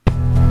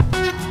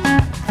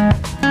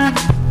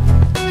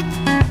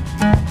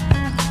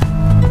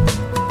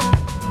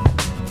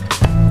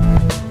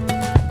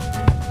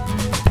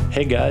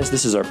Hey guys,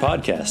 this is our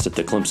podcast at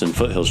the Clemson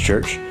Foothills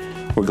Church.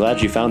 We're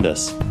glad you found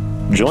us.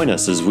 Join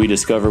us as we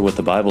discover what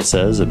the Bible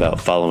says about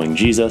following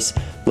Jesus,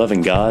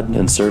 loving God,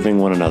 and serving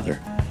one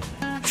another.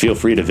 Feel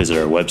free to visit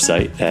our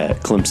website at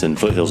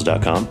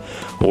clemsonfoothills.com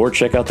or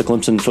check out the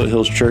Clemson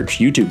Foothills Church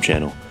YouTube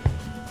channel.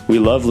 We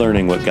love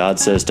learning what God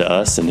says to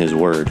us in His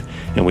Word,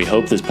 and we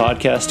hope this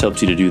podcast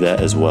helps you to do that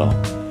as well.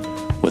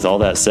 With all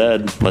that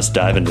said, let's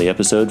dive into the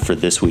episode for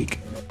this week.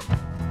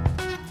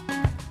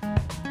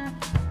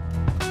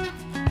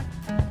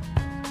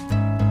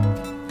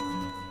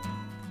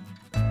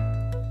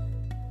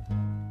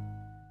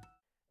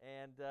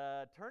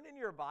 Turn in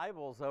your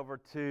Bibles over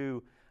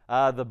to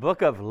the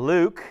book of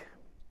Luke.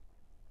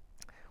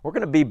 We're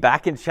going to be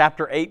back in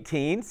chapter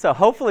 18. So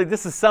hopefully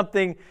this is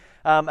something,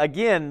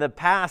 again, the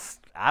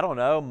past,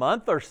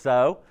 month or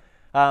so,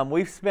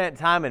 we've spent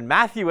time in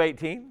Matthew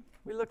 18.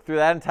 We looked through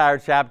that entire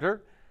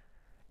chapter.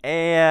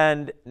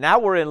 And now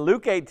we're in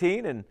Luke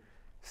 18. And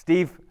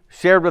Steve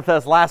shared with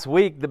us last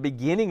week the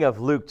beginning of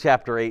Luke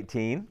chapter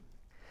 18.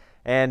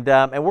 And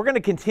we're going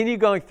to continue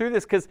going through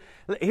this because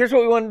here's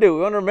what we want to do.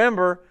 We want to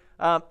remember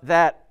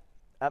that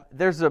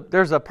there's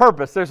a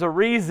purpose, there's a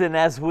reason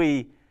as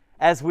we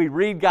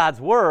read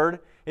God's Word.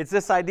 It's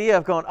this idea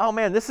of going, oh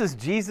man, this is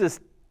Jesus.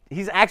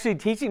 He's actually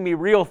teaching me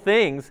real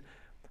things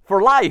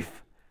for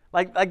life.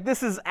 Like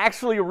this is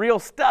actually real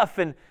stuff.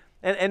 And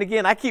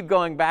again, I keep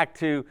going back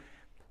to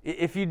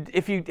if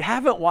you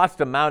haven't watched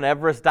a Mount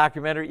Everest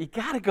documentary, you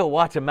got to go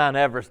watch a Mount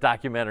Everest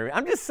documentary.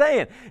 I'm just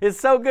saying, it's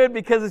so good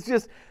because it's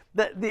just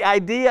the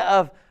idea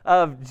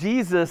of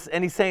Jesus,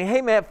 and He's saying,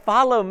 hey man,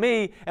 follow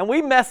me. And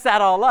we mess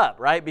that all up,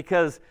 right?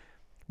 Because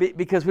we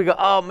go,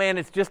 oh man,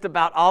 it's just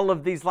about all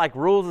of these like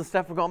rules and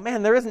stuff. We're going,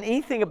 man, there isn't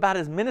anything about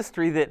His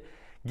ministry that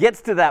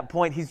gets to that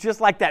point. He's just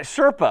like that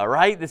Sherpa,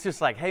 right? It's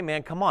just like, hey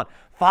man, come on,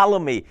 follow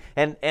me.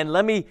 And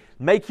let me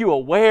make you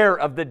aware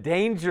of the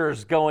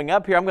dangers going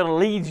up here. I'm going to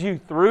lead you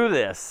through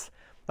this.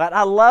 But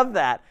I love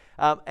that.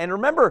 And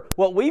remember,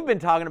 what we've been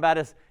talking about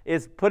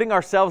is putting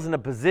ourselves in a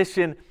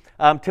position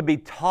to be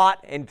taught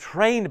and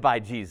trained by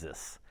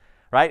Jesus,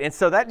 right? And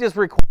so that just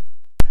requires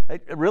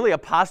really a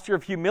posture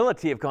of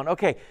humility of going,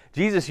 okay,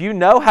 Jesus, you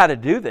know how to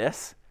do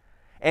this,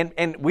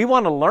 and we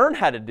want to learn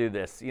how to do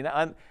this. You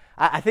know,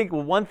 I think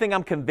one thing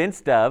I'm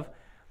convinced of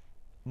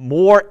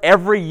more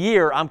every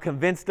year, I'm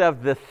convinced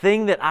of the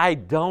thing that I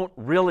don't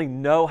really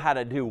know how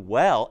to do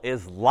well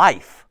is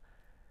life.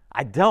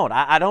 I'm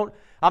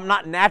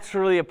not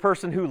naturally a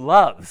person who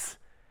loves.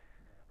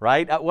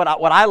 Right? What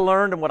I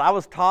learned and what I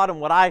was taught and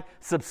what I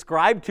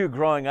subscribed to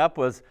growing up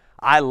was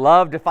I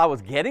loved if I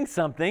was getting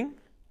something.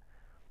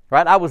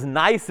 Right? I was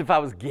nice if I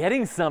was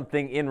getting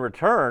something in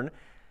return.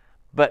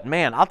 But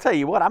man, I'll tell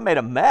you what, I made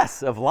a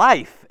mess of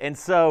life. And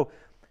so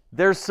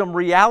there's some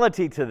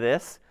reality to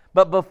this.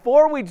 But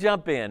before we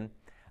jump in,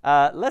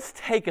 let's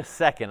take a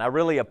second. I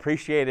really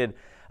appreciated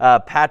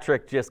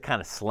Patrick just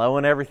kind of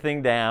slowing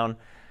everything down.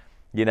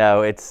 You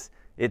know, it's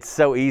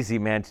so easy,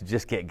 man, to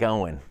just get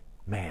going.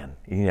 Man,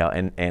 you know,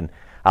 and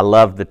I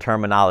love the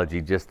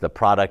terminology, just the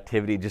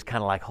productivity, just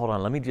kind of like, hold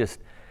on, let me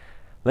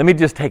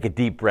just take a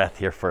deep breath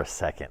here for a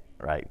second,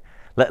 right?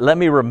 Let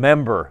me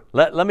remember,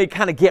 let me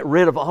kind of get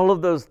rid of all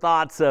of those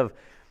thoughts of,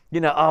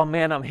 you know, oh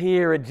man, I'm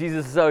here and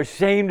Jesus is so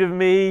ashamed of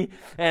me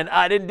and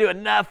I didn't do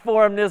enough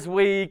for Him this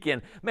week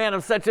and man,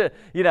 I'm such a,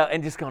 you know,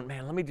 and just going,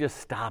 man, let me just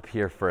stop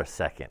here for a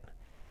second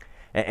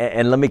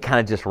and let me kind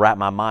of just wrap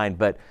my mind.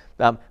 But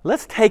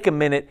let's take a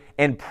minute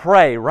and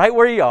pray right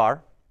where you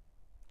are.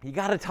 You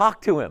got to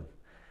talk to Him.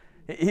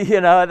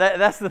 You know,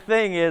 that's the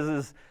thing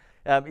is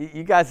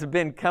you guys have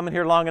been coming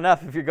here long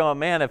enough. If you're going,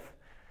 man,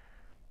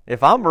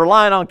 if I'm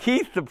relying on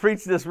Keith to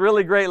preach this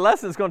really great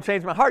lesson, it's going to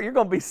change my heart. You're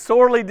going to be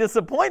sorely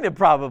disappointed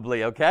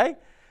probably, okay?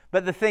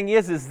 But the thing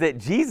is that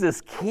Jesus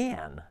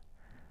can,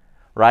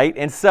 right?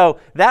 And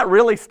so that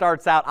really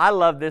starts out, I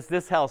love this.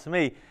 This helps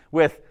me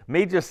with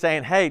me just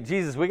saying, hey,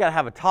 Jesus, we got to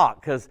have a talk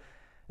because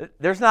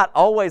there's not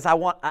always,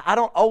 I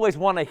don't always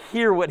want to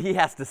hear what He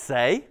has to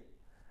say.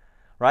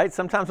 Right?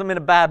 Sometimes I'm in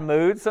a bad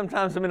mood.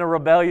 Sometimes I'm in a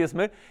rebellious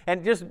mood.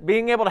 And just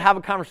being able to have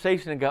a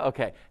conversation and go,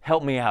 okay,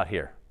 help me out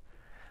here.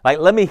 Like,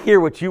 let me hear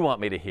what you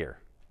want me to hear.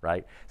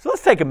 Right? So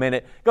let's take a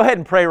minute. Go ahead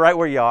and pray right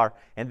where you are,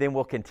 and then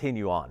we'll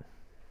continue on.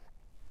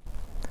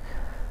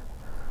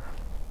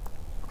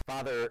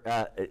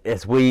 Father,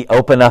 as we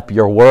open up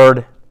your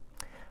word,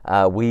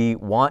 we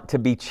want to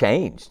be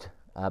changed.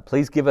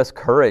 Please give us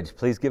courage.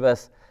 Please give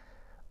us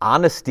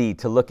honesty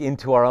to look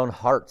into our own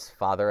hearts,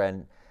 Father.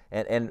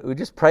 And we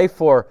just pray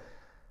for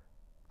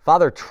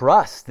Father,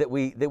 trust that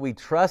we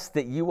trust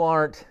that you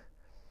aren't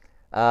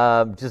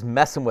just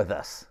messing with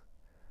us,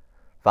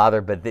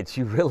 Father, but that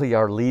you really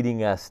are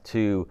leading us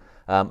to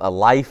a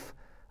life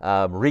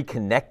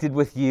reconnected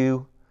with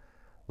you,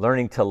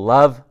 learning to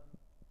love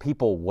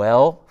people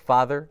well,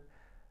 Father,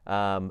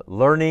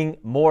 learning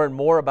more and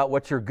more about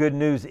what your good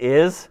news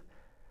is.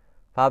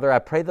 Father, I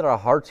pray that our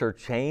hearts are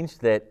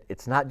changed, that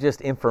it's not just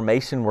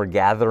information we're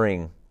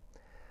gathering.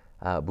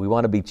 We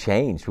want to be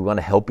changed. We want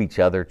to help each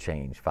other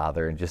change,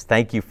 Father. And just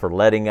thank you for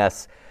letting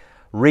us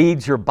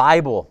read your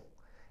Bible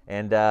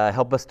and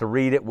help us to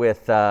read it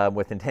with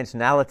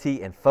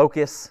intentionality and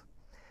focus.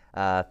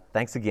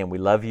 Thanks again. We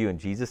love you in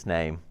Jesus'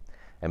 name.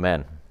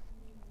 Amen.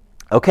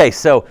 Okay,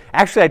 so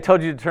actually I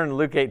told you to turn to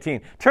Luke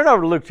 18. Turn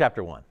over to Luke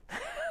chapter 1.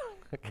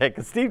 Okay,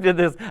 because Steve did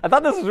this. I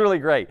thought this was really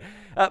great.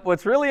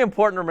 What's really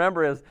important to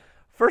remember is,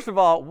 first of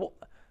all,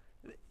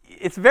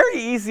 it's very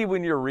easy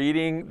when you're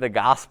reading the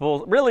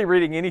Gospels, really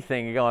reading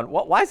anything, you're going,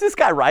 why is this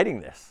guy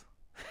writing this?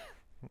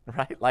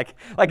 Right? Like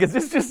is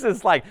this just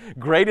this like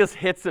greatest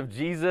hits of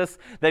Jesus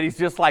that he's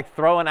just like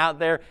throwing out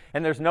there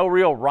and there's no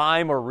real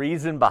rhyme or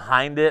reason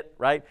behind it,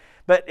 right?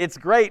 But it's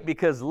great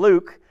because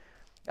Luke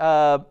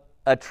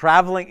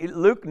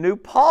knew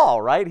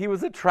Paul, right? He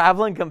was a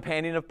traveling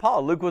companion of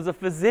Paul. Luke was a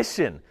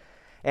physician.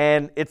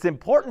 And it's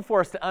important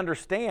for us to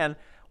understand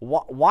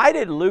why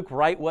did Luke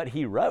write what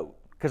he wrote?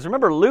 Because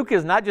remember, Luke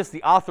is not just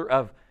the author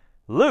of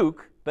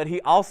Luke, but he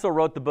also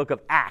wrote the book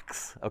of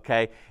Acts,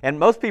 okay? And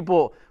most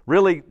people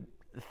really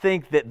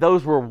think that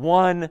those were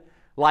one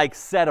like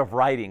set of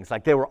writings,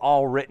 like they were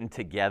all written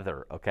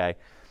together, okay?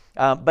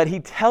 But he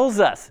tells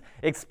us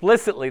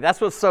explicitly,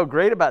 that's what's so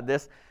great about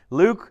this,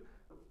 Luke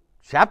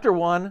chapter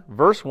 1,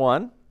 verse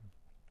 1,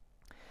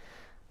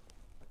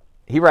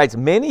 he writes,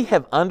 "Many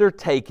have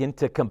undertaken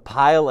to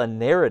compile a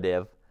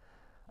narrative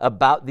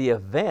about the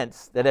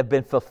events that have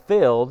been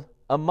fulfilled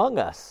among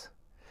us,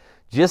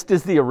 just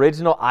as the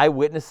original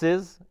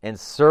eyewitnesses and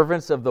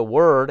servants of the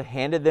word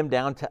handed them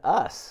down to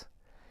us.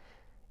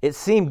 It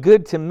seemed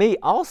good to me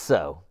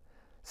also,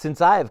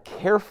 since I have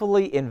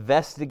carefully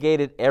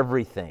investigated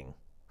everything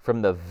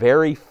from the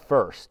very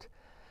first,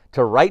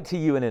 to write to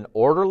you in an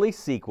orderly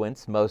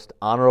sequence, most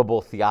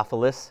honorable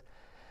Theophilus,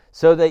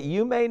 so that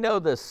you may know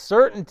the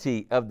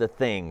certainty of the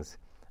things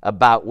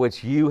about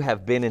which you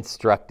have been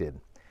instructed."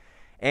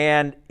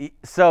 And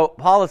so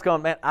Paul is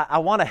going, man, I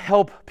want to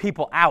help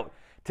people out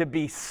to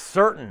be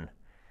certain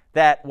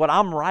that what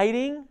I'm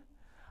writing,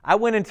 I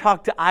went and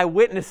talked to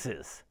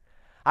eyewitnesses.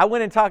 I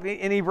went and talked,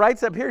 and he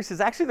writes up here, he says,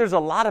 actually there's a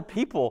lot of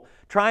people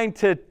trying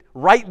to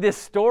write this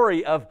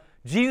story of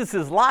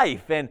Jesus'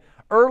 life and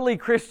early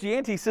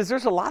Christianity. He says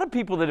there's a lot of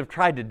people that have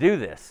tried to do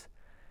this.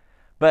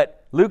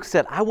 But Luke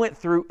said, I went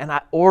through and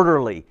I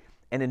orderly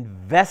and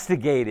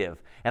investigative,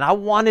 and I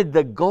wanted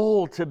the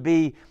goal to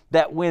be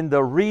that when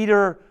the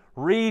reader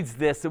reads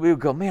this, that we would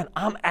go, man,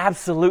 I'm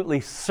absolutely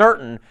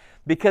certain,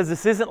 because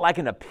this isn't like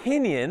an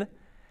opinion.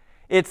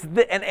 And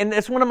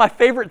it's one of my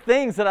favorite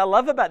things that I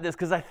love about this,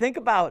 because I think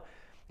about,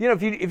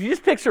 if you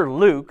just picture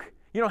Luke,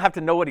 you don't have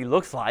to know what he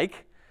looks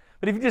like,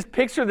 but if you just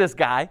picture this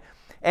guy,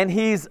 and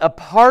he's a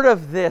part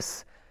of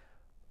this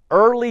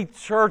early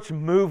church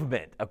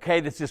movement, okay,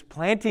 that's just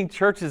planting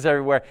churches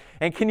everywhere.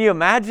 And can you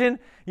imagine,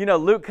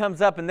 Luke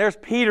comes up and there's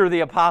Peter the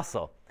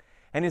apostle.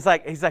 And he's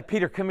like,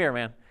 Peter, come here,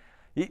 man.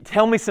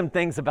 Tell me some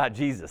things about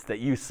Jesus that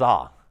you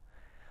saw.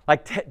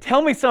 Like,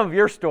 tell me some of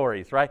your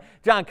stories, right?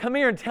 John, come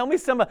here and tell me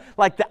some,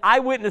 like the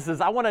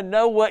eyewitnesses. I want to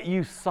know what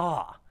you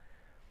saw,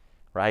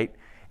 right?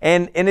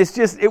 And it's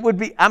just, it would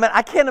be,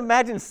 I can't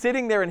imagine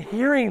sitting there and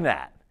hearing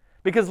that,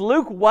 because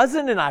Luke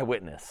wasn't an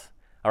eyewitness,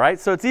 all right?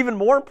 So it's even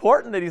more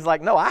important that he's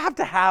like, no, I have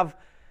to have,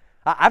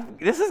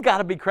 this has got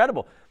to be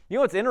credible. You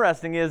know what's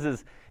interesting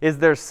is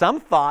there's some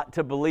thought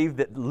to believe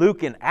that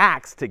Luke and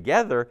Acts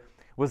together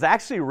was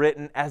actually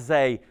written as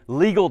a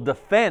legal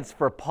defense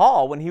for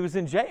Paul when he was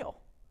in jail.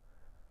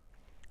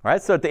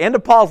 Right? So at the end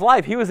of Paul's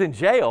life, he was in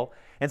jail,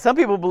 and some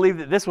people believe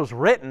that this was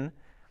written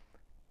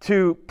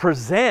to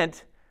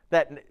present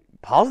that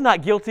Paul's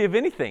not guilty of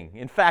anything.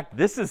 In fact,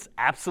 this is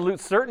absolute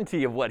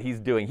certainty of what he's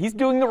doing. He's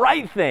doing the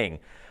right thing,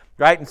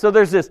 right? And so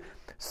there's this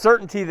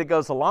certainty that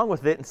goes along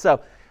with it. And so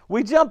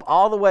we jump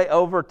all the way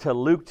over to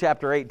Luke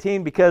chapter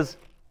 18, because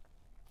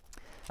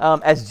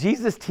as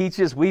Jesus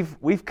teaches,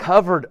 we've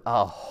covered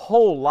a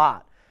whole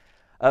lot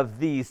of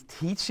these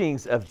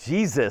teachings of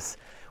Jesus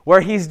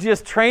where he's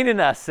just training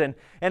us. And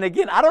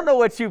again, I don't know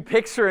what you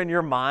picture in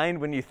your mind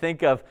when you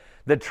think of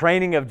the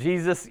training of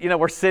Jesus.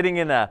 We're sitting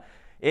in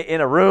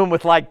a room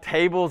with like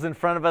tables in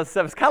front of us.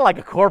 It's kind of like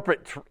a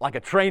corporate, like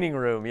a training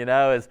room,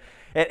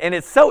 and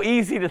it's so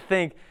easy to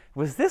think,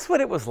 was this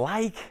what it was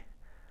like?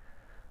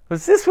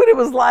 Was this what it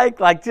was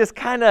like? Like just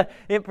kind of,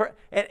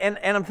 and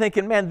I'm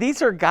thinking, man,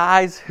 these are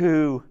guys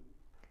who,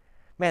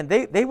 man,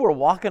 they were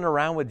walking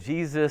around with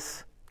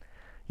Jesus,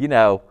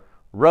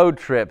 road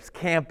trips,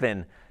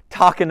 camping,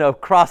 talking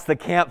across the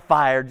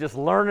campfire, just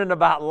learning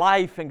about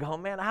life and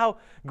going, man, how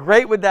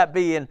great would that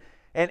be?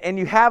 And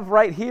you have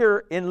right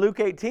here in Luke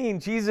 18,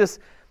 Jesus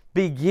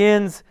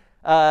begins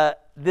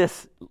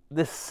this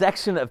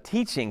section of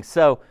teaching.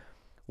 So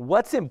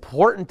what's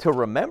important to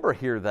remember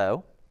here,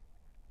 though,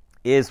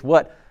 is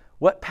what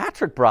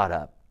Patrick brought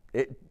up.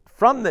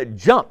 From the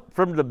jump,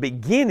 from the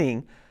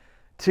beginning,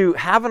 to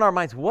have in our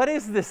minds, what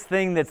is this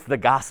thing that's the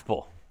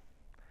gospel?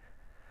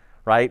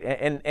 Right?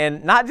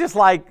 And not just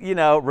like,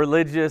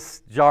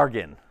 religious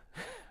jargon.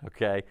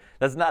 Okay?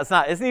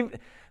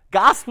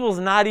 Gospel's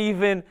not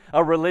even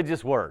a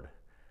religious word.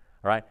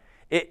 Right?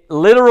 It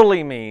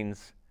literally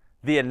means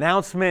the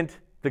announcement,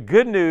 the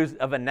good news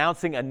of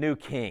announcing a new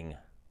king.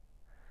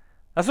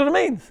 That's what it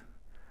means.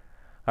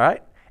 All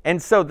right?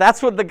 And so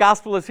that's what the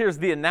gospel is here, is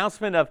the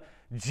announcement of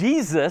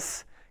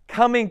Jesus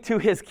coming to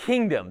his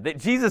kingdom, that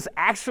Jesus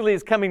actually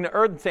is coming to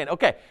earth and saying,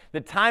 okay, the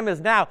time is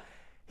now.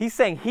 He's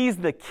saying he's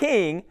the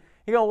king.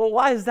 You go, well,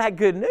 why is that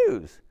good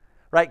news?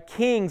 Right?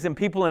 Kings and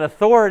people in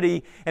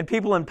authority and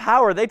people in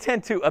power, they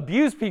tend to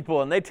abuse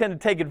people and they tend to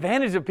take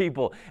advantage of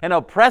people and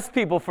oppress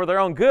people for their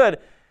own good.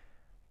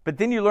 But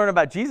then you learn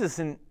about Jesus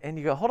and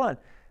you go, hold on,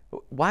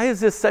 why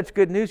is this such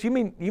good news? You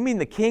mean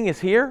the king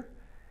is here?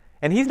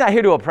 And he's not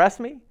here to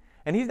oppress me?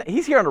 And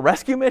he's here on a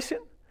rescue mission?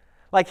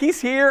 Like he's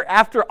here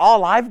after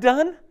all I've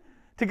done?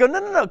 To go,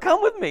 no,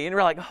 come with me. And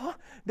we're like, oh,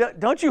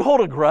 don't you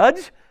hold a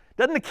grudge?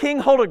 Doesn't the king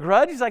hold a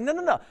grudge? He's like,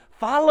 no,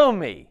 follow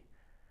me.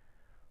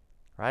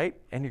 Right?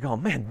 And you're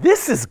going, man,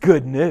 this is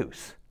good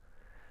news.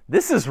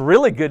 This is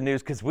really good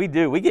news because we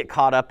get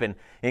caught up in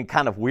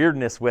kind of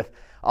weirdness with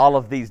all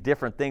of these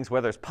different things,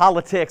 whether it's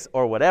politics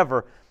or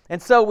whatever.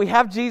 And so we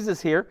have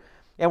Jesus here,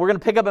 and we're going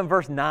to pick up in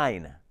verse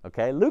 9.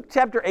 Okay? Luke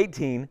chapter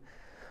 18,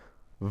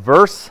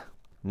 verse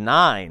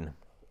 9.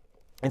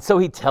 And so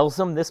he tells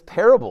them this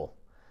parable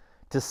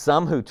to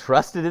some who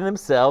trusted in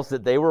themselves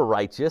that they were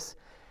righteous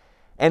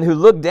and who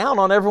looked down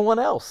on everyone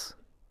else.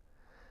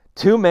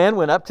 2 men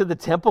went up to the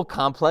temple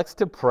complex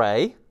to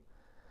pray.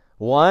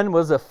 One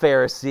was a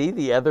Pharisee,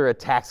 the other a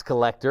tax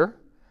collector.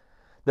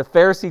 The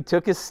Pharisee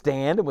took his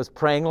stand and was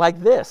praying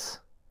like this: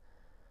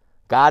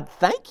 God,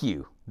 thank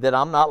you that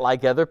I'm not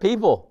like other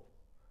people,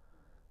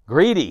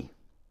 greedy,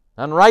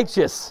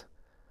 unrighteous,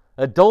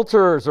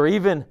 adulterers, or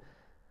even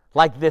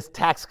like this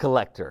tax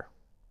collector.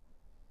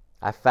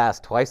 I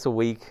fast twice a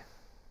week.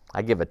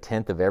 I give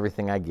 1/10 of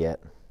everything I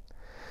get.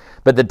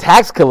 But the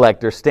tax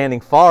collector, standing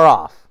far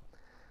off,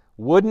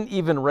 wouldn't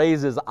even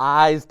raise his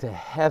eyes to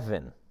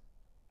heaven,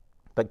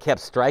 but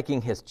kept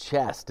striking his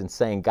chest and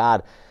saying,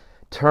 God,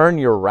 turn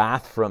your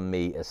wrath from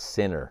me, a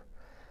sinner.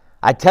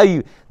 I tell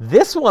you,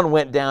 this one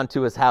went down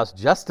to his house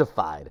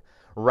justified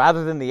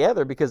rather than the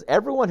other, because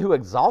everyone who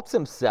exalts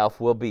himself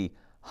will be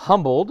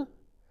humbled,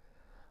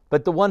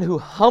 but the one who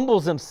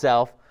humbles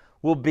himself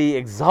will be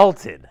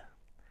exalted.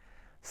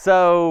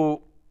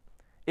 So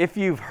if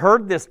you've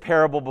heard this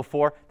parable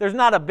before, there's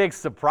not a big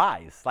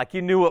surprise, like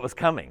you knew what was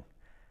coming.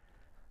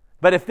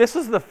 But if this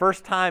was the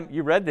first time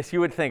you read this, you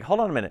would think, hold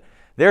on a minute,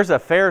 there's a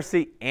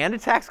Pharisee and a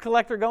tax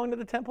collector going to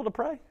the temple to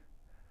pray?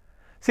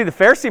 See, the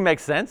Pharisee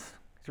makes sense.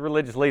 He's a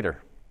religious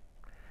leader,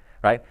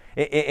 right?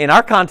 In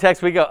our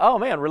context, we go, oh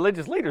man,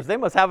 religious leaders, they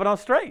must have it on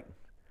straight,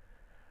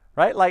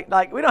 right?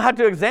 Like we don't have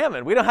to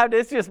examine. We don't have to,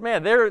 it's just,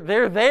 man,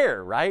 they're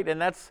there, right?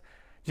 And that's,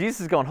 Jesus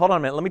is going, hold on a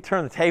minute, let me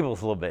turn the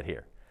tables a little bit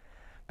here.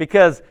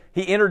 Because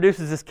he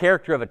introduces this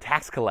character of a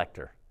tax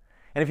collector.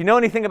 And if you know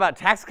anything about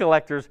tax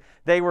collectors,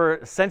 they were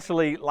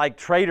essentially like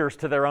traitors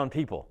to their own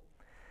people.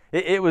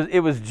 It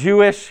was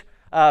Jewish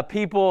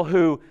people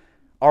who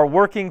are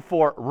working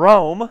for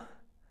Rome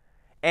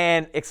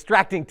and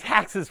extracting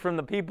taxes from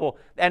the people.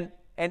 And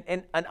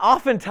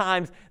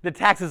oftentimes the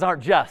taxes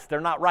aren't just. They're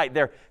not right.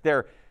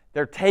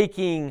 They're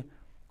taking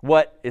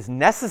what is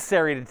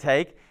necessary to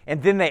take,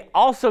 and then they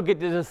also get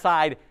to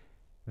decide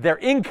their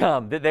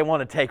income that they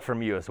want to take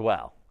from you as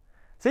well.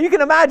 So you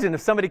can imagine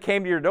if somebody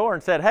came to your door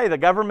and said, hey, the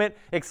government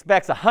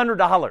expects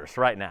 $100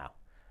 right now,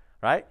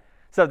 right?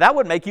 So that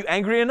would make you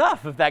angry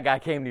enough if that guy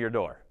came to your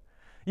door.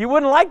 You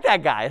wouldn't like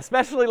that guy,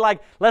 especially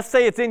like, let's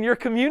say it's in your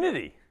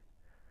community.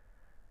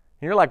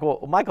 And you're like,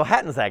 well, Michael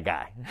Hatton's that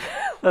guy,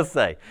 let's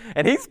say.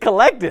 And he's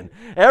collecting.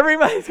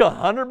 Everybody's going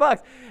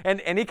 $100.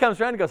 And he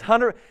comes around and goes,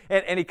 100,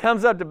 and he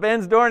comes up to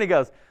Ben's door and he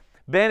goes,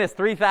 Ben, it's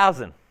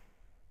 3,000.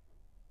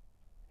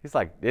 He's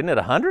like, isn't it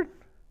 100?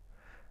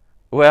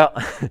 Well,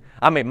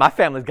 I mean, my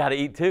family's got to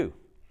eat too.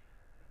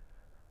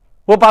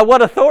 Well, by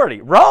what authority?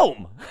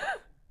 Rome.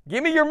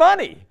 Give me your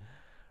money,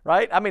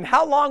 right? I mean,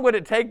 how long would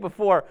it take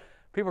before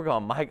people are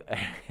going, Mike,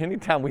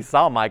 anytime we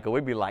saw Michael,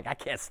 we'd be like, I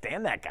can't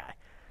stand that guy.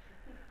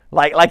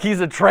 Like he's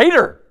a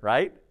traitor,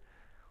 right?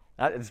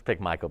 I just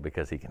pick Michael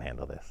because he can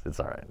handle this. It's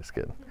all right. It's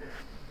good.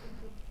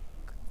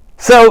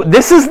 So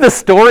this is the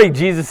story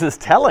Jesus is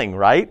telling,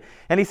 right?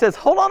 And he says,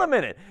 hold on a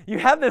minute. You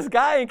have this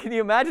guy, and can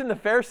you imagine the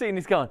Pharisee? And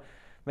he's going,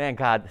 man,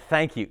 God,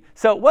 thank you.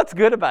 So what's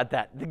good about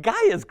that? The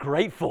guy is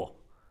grateful.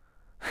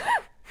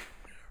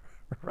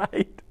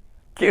 Right?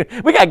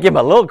 We got to give him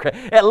a little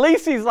credit. At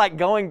least he's like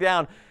going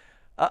down,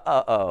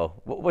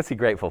 what's he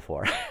grateful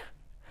for?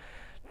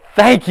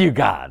 Thank you,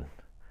 God,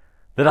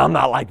 that I'm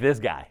not like this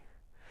guy.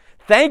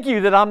 Thank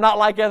you that I'm not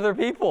like other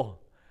people.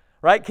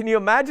 Right? Can you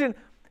imagine?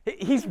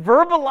 He's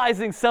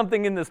verbalizing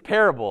something in this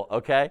parable,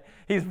 okay?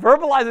 He's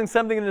verbalizing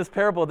something in this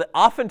parable that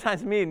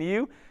oftentimes me and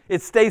you,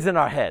 it stays in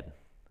our head.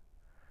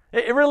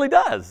 It really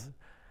does.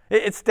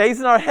 It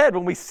stays in our head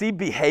when we see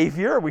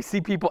behavior, or we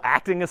see people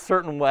acting a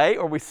certain way,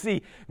 or we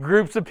see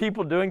groups of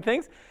people doing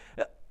things.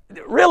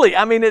 Really,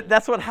 I mean,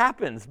 that's what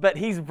happens. But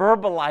he's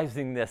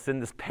verbalizing this in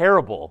this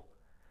parable.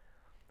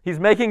 He's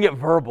making it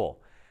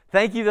verbal.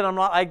 Thank you that I'm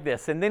not like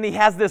this. And then he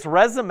has this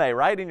resume,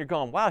 right? And you're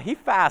going, wow, he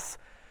fasts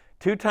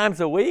 2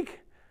 times a week?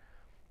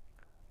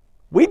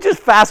 We just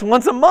fast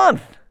once a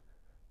month.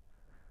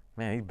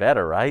 Man, he's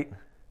better, right?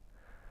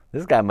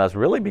 This guy must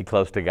really be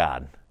close to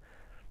God.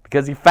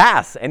 because he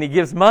fasts and he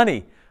gives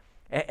money.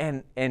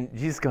 And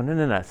Jesus goes,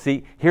 no.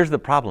 See, here's the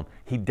problem.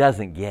 He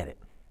doesn't get it.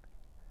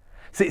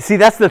 See,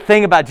 that's the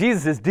thing about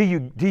Jesus is, do you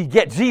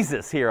get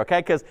Jesus here, okay?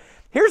 Because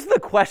here's the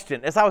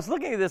question. As I was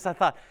looking at this, I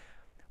thought,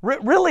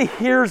 really,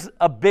 here's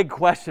a big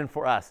question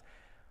for us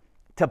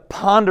to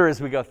ponder as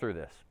we go through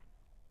this.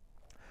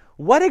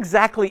 What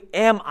exactly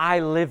am I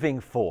living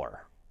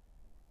for?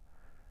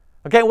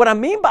 Okay, what I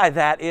mean by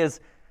that is,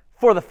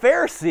 for the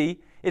Pharisee,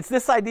 it's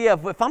this idea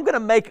of if I'm going to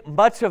make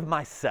much of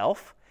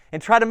myself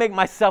and try to make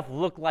myself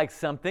look like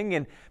something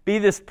and be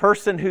this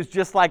person who's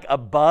just like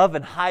above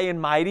and high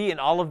and mighty and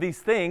all of these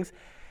things,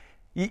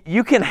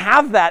 you can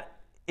have that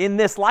in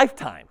this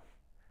lifetime.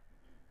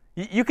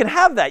 You can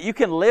have that. You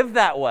can live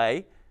that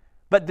way,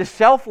 but the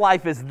shelf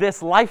life is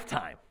this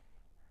lifetime,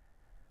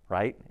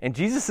 right? And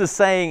Jesus is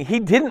saying he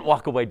didn't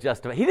walk away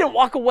justified. He didn't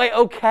walk away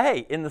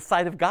okay in the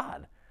sight of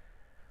God.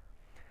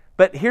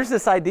 But here's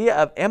this idea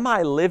of, am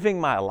I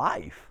living my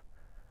life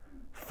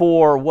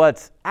for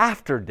what's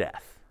after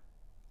death?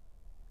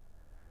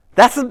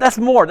 That's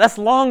more, that's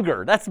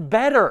longer, that's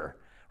better,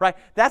 right?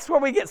 That's where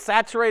we get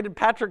saturated.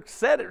 Patrick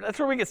said it. That's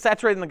where we get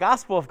saturated in the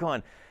gospel of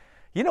going,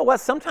 you know what?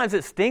 Sometimes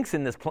it stinks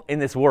in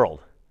this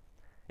world.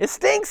 It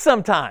stinks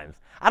sometimes.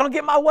 I don't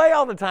get my way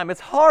all the time.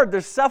 It's hard.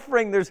 There's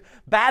suffering. There's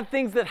bad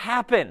things that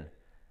happen,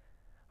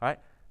 right?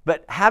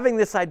 But having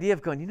this idea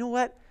of going, you know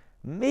what?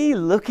 Me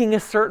looking a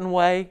certain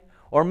way,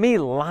 or me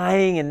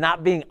lying and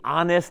not being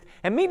honest,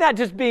 and me not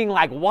just being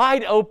like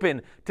wide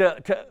open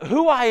to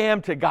who I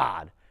am to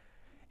God.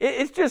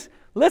 It's just,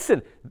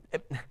 listen,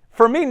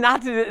 for me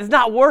not to, it's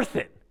not worth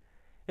it.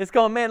 It's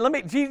going, man,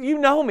 you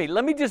know me.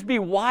 Let me just be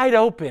wide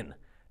open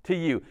to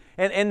you.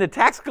 And the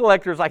tax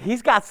collector's like,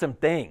 he's got some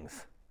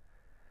things.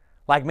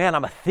 Like, man,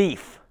 I'm a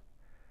thief,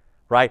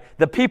 right?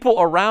 The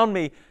people around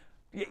me,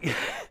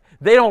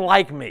 they don't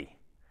like me,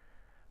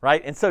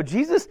 right? And so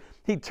Jesus,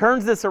 he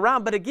turns this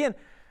around. But again,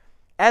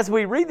 as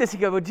we read this, you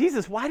go, well,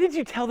 Jesus, why did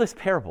you tell this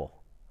parable?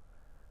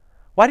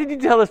 Why did you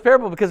tell this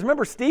parable? Because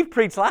remember, Steve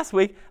preached last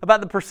week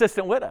about the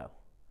persistent widow.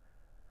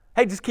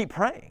 Hey, just keep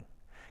praying.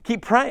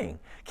 Keep praying.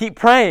 Keep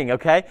praying,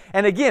 okay?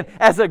 And again,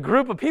 as a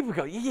group of people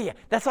go, yeah,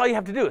 that's all you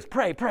have to do is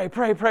pray, pray,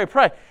 pray, pray,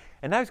 pray.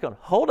 And now he's going,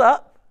 hold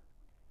up.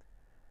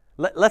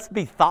 Let's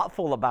be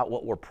thoughtful about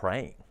what we're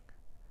praying.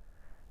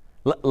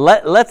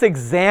 Let's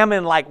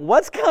examine, like,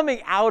 what's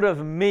coming out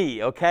of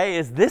me,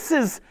 okay? This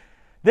is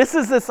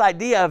this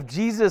idea of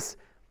Jesus,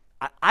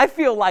 I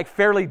feel like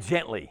fairly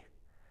gently,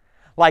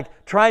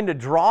 like trying to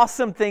draw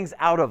some things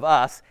out of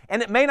us,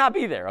 and it may not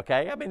be there,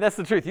 okay? I mean, that's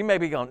the truth. You may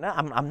be going, no,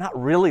 I'm not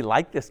really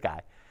like this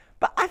guy.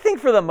 But I think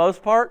for the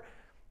most part,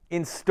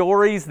 in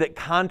stories that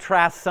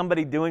contrast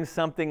somebody doing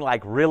something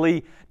like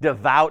really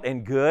devout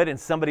and good and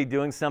somebody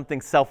doing something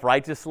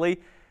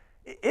self-righteously,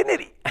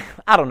 isn't it?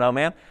 I don't know,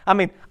 man. I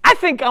mean, I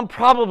think I'm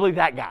probably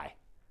that guy.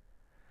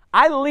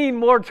 I lean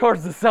more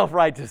towards the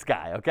self-righteous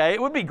guy, okay?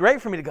 It would be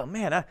great for me to go,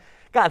 man,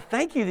 God,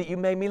 thank you that you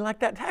made me like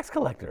that tax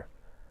collector.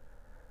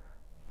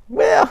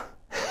 Well,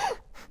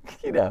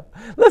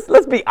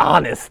 let's be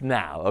honest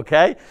now,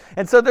 okay?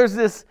 And so there's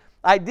this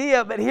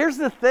idea, but here's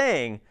the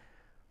thing,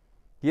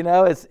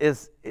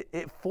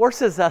 it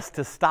forces us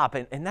to stop,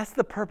 and that's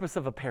the purpose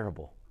of a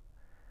parable.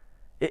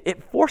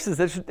 It forces,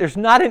 there's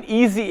not an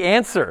easy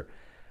answer,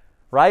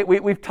 right?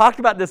 We've talked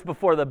about this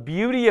before. The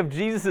beauty of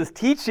Jesus'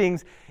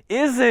 teachings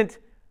isn't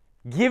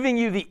giving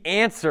you the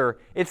answer.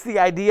 It's the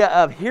idea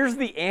of, here's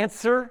the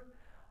answer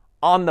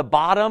on the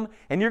bottom,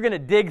 and you're going to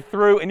dig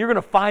through, and you're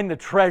going to find the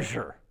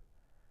treasure.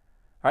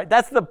 All right?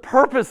 That's the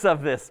purpose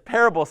of this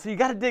parable. So you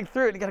got to dig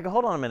through it. You got to go,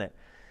 hold on a minute.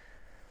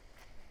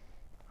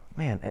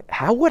 Man,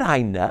 how would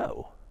I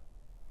know?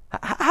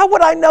 How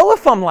would I know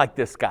if I'm like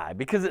this guy?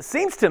 Because it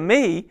seems to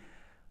me,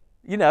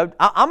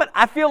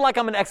 I feel like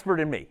I'm an expert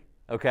in me,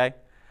 okay?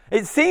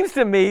 It seems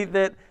to me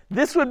that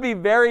this would be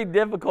very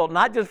difficult,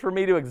 not just for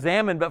me to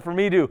examine, but for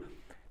me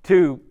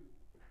to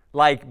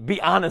like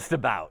be honest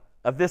about.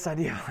 Of this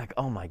idea of like,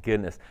 oh my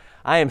goodness,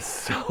 I am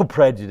so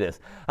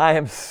prejudiced. I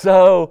am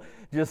so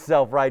just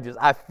self-righteous.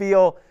 I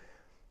feel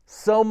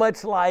so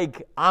much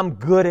like I'm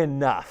good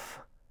enough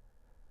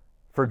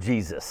for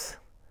Jesus.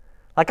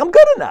 Like I'm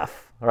good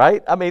enough,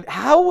 right? I mean,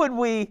 how would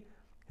we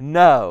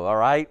know, all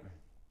right?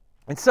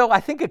 And so I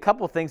think a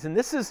couple things, and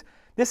this is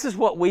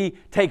what we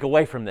take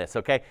away from this,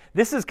 okay?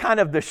 This is kind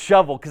of the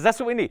shovel, because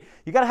that's what we need.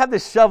 You got to have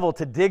this shovel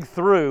to dig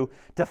through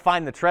to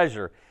find the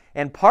treasure.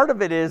 And part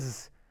of it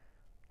is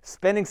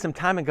spending some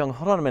time and going,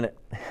 hold on a minute.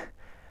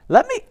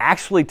 Let me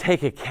actually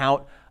take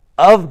account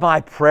of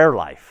my prayer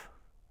life.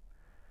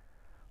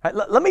 Right?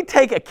 Let me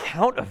take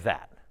account of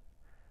that.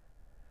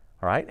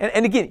 All right?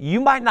 And again, you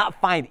might not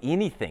find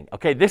anything.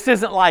 Okay, this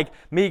isn't like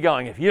me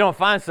going, if you don't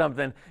find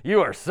something,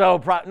 you are so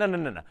proud.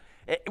 No.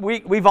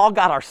 We've all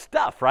got our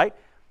stuff, right?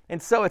 And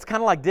so it's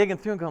kind of like digging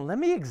through and going, let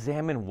me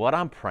examine what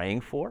I'm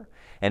praying for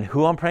and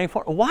who I'm praying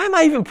for. Why am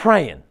I even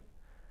praying?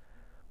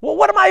 Well,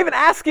 what am I even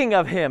asking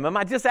of him? Am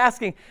I just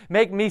asking,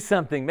 make me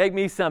something?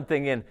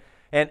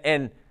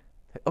 And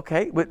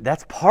okay, but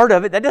that's part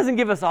of it. That doesn't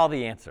give us all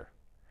the answer.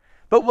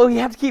 But we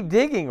have to keep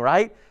digging,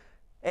 right?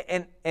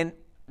 And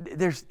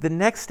there's the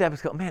next step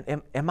is go,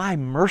 man, am I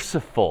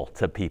merciful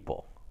to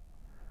people?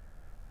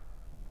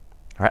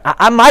 All right,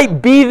 I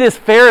might be this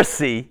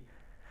Pharisee.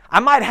 I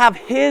might have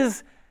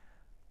his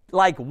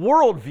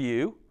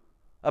worldview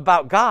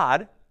about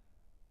God.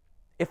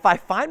 If I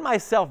find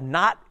myself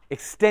not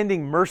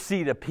extending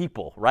mercy to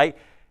people, right?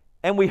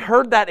 And we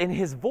heard that in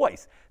his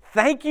voice.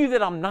 Thank you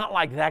that I'm not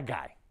like that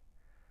guy.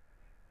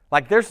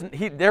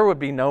 There would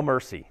be no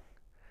mercy.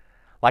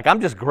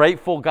 I'm just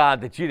grateful,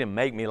 God, that you didn't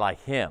make me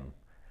like him.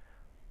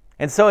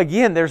 And so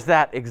again, there's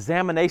that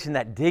examination,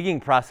 that digging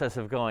process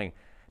of going,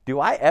 do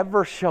I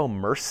ever show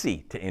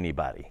mercy to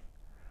anybody?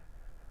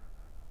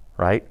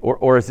 Right?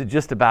 Or is it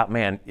just about,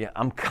 man, yeah,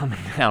 I'm coming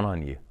down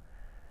on you?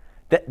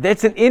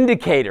 That's an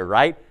indicator,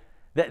 right?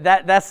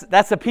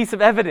 That's a piece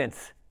of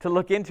evidence to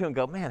look into and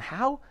go, man,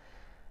 how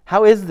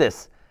is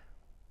this?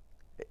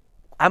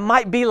 I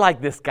might be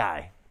like this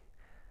guy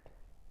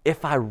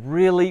if I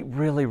really,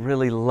 really,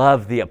 really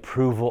love the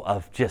approval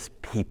of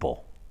just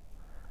people.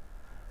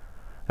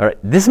 All right,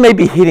 this may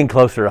be hitting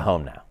closer to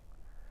home now.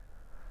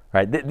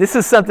 Right? This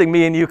is something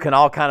me and you can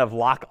all kind of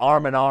lock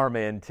arm in arm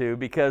into,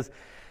 because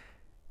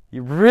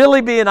you're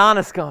really being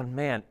honest going,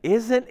 man,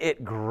 isn't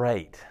it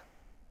great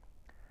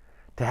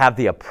to have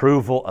the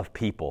approval of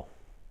people?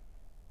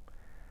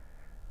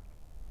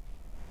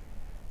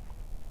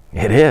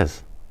 It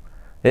is.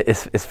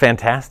 It's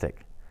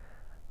fantastic.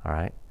 All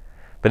right?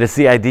 But it's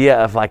the idea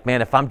of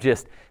man, if I'm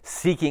just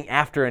seeking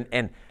after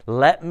and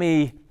let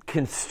me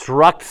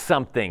construct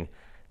something,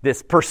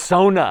 this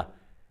persona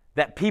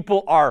that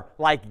people are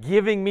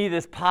giving me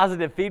this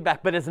positive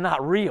feedback, but it's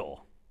not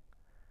real.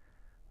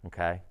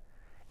 Okay?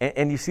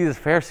 And you see this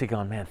Pharisee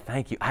going, man,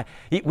 thank you.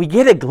 We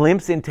get a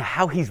glimpse into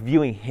how he's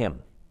viewing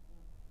him.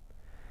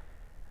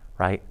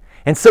 Right?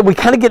 And so we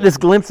kind of get this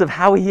glimpse of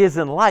how he is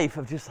in life,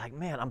 of just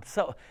man, I'm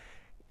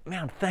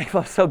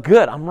thankful, I'm so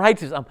good, I'm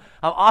righteous, I'm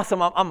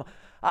awesome,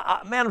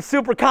 I'm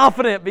super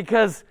confident,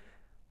 because,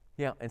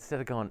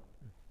 instead of going,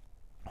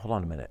 hold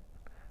on a minute,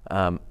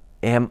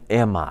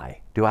 am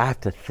I? Do I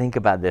have to think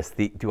about this?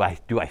 Do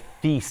I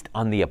feast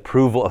on the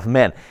approval of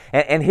men?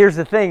 And here's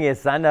the thing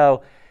is, I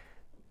know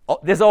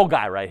this old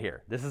guy right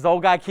here. This is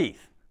old guy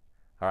Keith.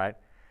 All right?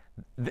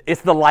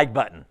 It's the like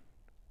button.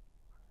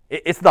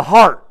 It's the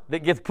heart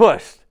that gets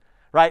pushed.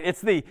 Right?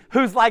 It's the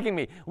who's liking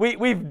me.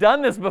 We've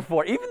done this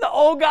before. Even the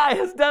old guy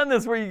has done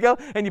this, where you go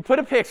and you put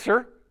a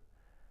picture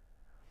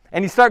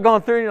and you start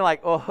going through and you're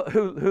like, oh,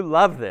 who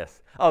loved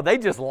this? Oh, they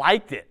just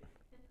liked it.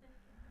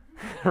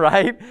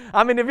 Right?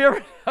 I mean, have you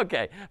ever,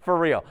 okay, for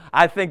real,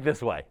 I think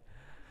this way.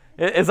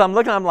 As I'm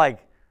looking, I'm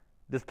like,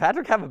 does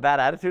Patrick have a bad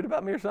attitude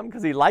about me or something?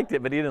 Because he liked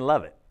it, but he didn't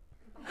love it.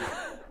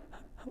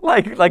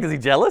 Is he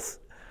jealous?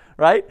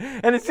 Right?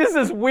 And it's just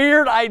this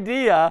weird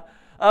idea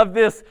of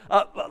this,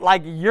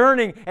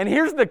 yearning. And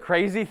here's the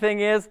crazy thing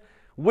is,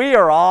 we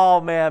are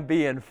all, man,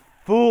 being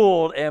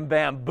fooled and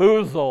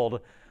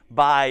bamboozled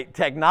by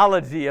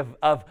technology of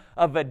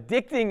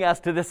addicting us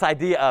to this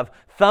idea of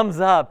thumbs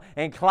up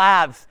and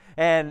claps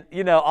and,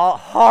 all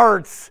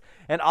hearts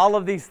and all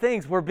of these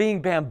things. We're being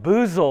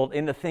bamboozled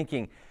into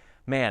thinking,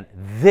 man,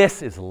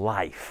 this is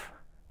life.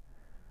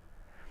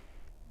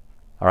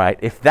 All right,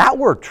 if that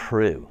were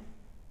true,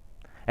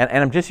 and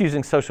I'm just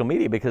using social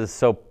media because it's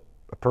so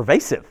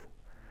pervasive.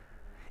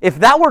 If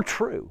that were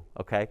true,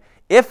 okay,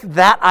 if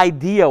that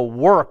idea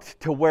worked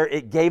to where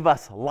it gave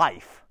us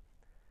life,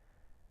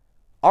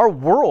 our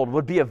world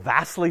would be a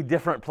vastly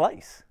different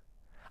place.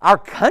 Our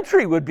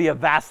country would be a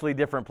vastly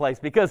different place,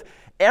 because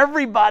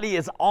everybody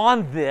is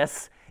on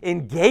this,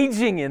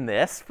 engaging in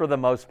this for the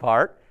most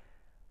part,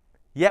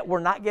 yet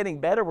we're not getting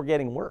better, we're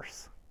getting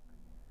worse.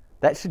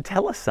 That should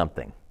tell us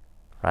something,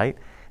 right?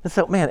 And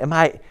so, man, am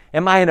I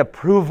an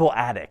approval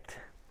addict,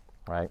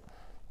 right?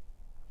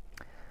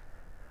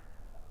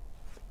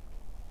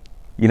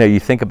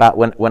 You think about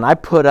when I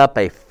put up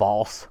a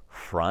false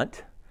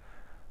front,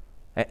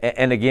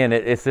 and again,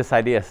 it's this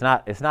idea. It's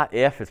not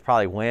if, it's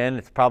probably when.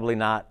 It's probably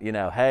not,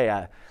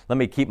 hey, let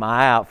me keep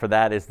my eye out for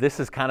that. This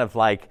is kind of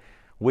like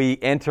we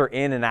enter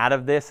in and out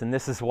of this, and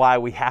this is why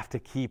we have to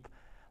keep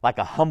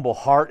a humble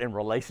heart and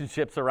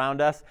relationships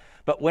around us.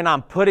 But when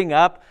I'm putting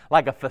up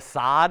a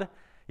facade,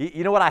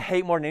 you know what I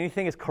hate more than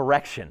anything is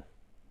correction.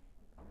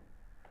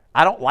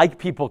 I don't like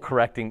people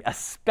correcting,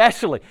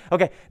 especially.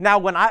 Okay, now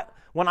when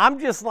I'm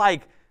just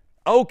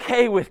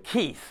okay with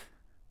Keith,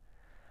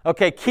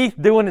 okay, Keith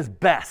doing his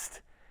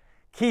best,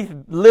 Keith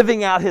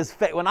living out his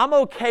faith, when I'm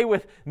okay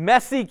with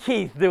messy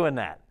Keith doing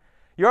that,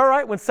 you're all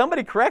right? When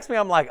somebody corrects me,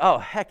 I'm like, oh,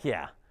 heck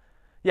yeah.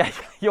 Yeah,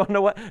 you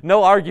know what?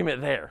 No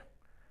argument there.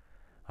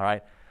 All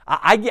right?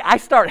 I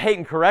start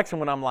hating correction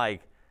when I'm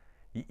like,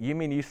 you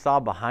mean you saw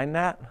behind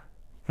that?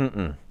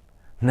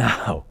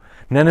 No.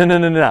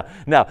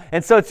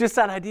 And so it's just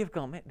that idea of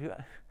going,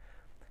 man,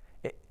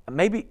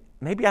 maybe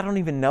I don't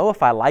even know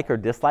if I like or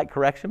dislike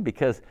correction,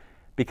 because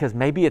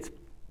maybe it's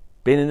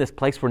been in this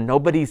place where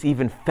nobody's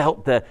even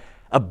felt the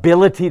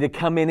ability to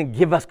come in and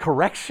give us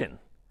correction.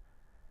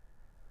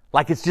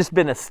 It's just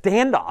been a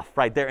standoff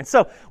right there. And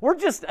so we're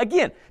just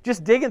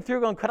digging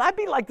through going, could I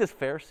be like this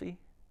Pharisee?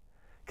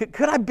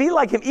 Could I be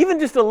like him? Even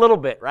just a little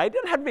bit, right? It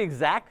doesn't have to be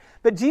exact.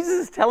 But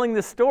Jesus is telling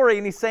this story,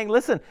 and he's saying,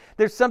 listen,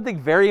 there's something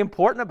very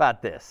important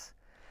about this.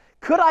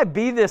 Could I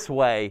be this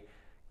way?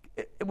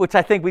 Which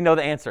I think we know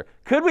the answer.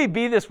 Could we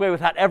be this way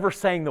without ever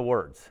saying the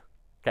words?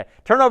 Okay,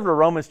 turn over to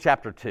Romans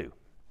chapter 2.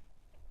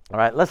 All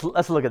right, let's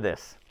look at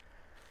this.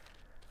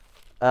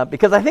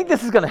 Because I think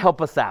this is going to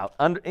help us out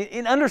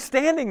in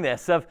understanding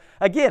this. Of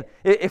again,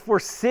 if we're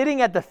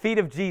sitting at the feet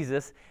of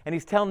Jesus and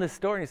he's telling this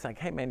story, and he's like,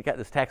 "Hey, man, you got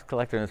this tax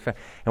collector and this," and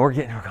we're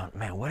going,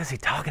 "Man, what is he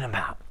talking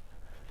about?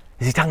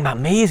 Is he talking about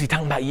me? Is he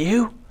talking about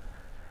you?"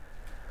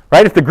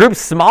 Right? If the group's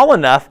small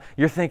enough,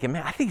 you're thinking,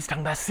 "Man, I think he's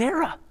talking about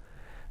Sarah.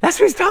 That's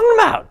what he's talking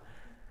about."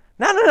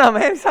 No,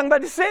 man, he's talking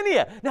about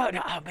Jasenia. No,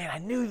 oh man, I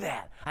knew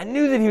that. I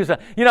knew that he was.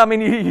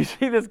 You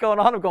see this going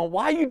on. I'm going,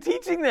 why are you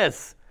teaching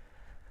this?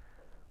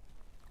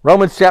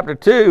 Romans chapter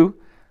 2,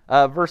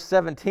 verse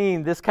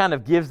 17, this kind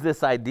of gives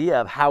this idea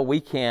of how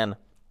we can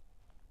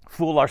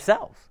fool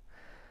ourselves.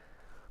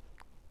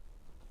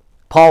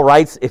 Paul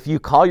writes, if you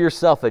call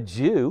yourself a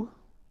Jew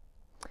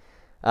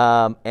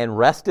and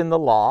rest in the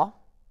law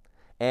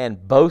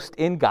and boast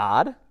in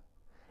God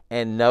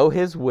and know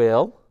his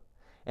will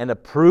and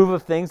approve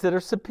of things that are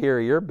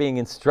superior, being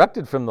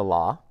instructed from the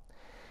law,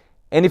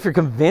 and if you're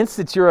convinced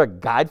that you're a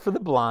guide for the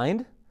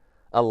blind,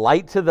 a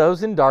light to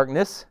those in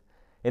darkness,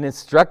 an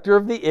instructor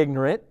of the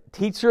ignorant,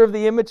 teacher of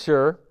the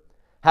immature,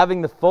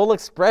 having the full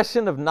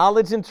expression of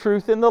knowledge and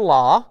truth in the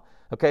law.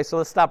 Okay, so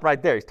let's stop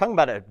right there. He's talking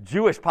about a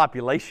Jewish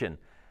population,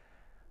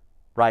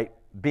 right,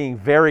 being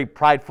very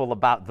prideful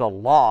about the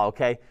law,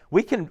 okay?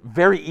 We can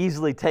very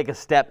easily take a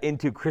step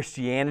into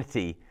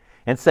Christianity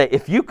and say,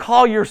 if you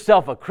call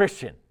yourself a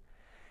Christian,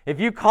 if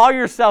you call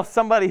yourself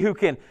somebody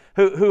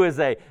who is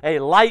a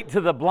light to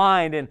the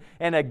blind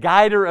and a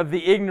guider of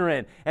the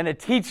ignorant and a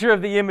teacher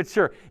of the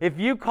immature, if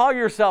you call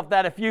yourself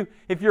that,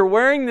 if you're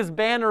wearing this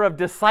banner of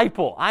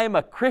disciple, I am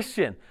a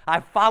Christian, I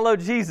follow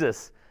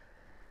Jesus.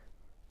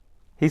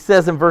 He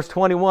says in verse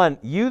 21,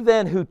 you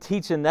then who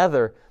teach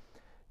another,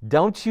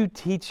 don't you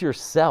teach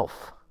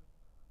yourself?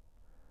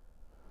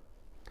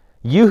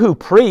 You who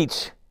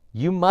preach,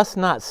 you must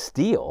not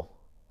steal.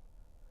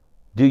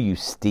 Do you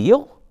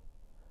steal?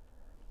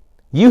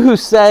 You who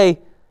say,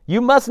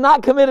 you must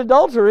not commit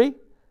adultery,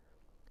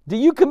 do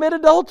you commit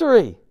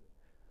adultery?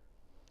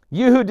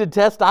 You who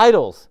detest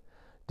idols,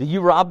 do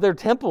you rob their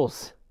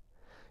temples?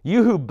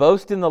 You who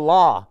boast in the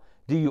law,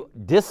 do you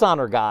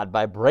dishonor God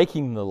by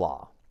breaking the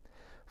law?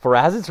 For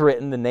as it's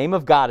written, the name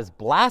of God is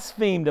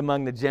blasphemed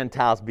among the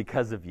Gentiles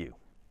because of you.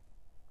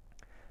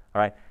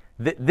 All right.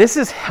 This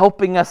is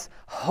helping us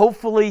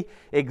hopefully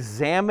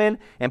examine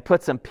and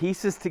put some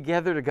pieces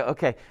together to go,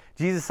 okay,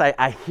 Jesus,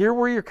 I hear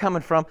where you're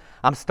coming from.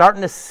 I'm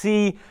starting to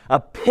see a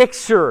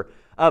picture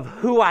of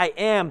who I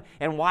am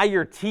and why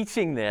you're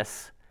teaching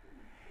this.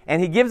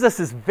 And he gives us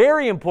this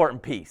very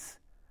important piece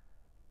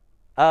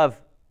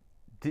of,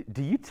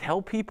 do you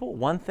tell people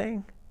one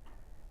thing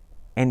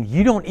and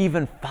you don't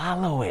even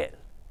follow it?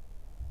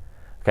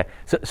 Okay,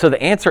 so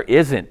the answer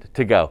isn't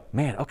to go,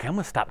 man, okay, I'm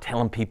going to stop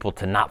telling people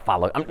to not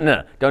follow.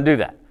 No, don't do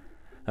that.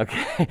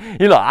 Okay,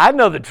 I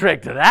know the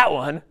trick to that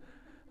one.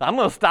 I'm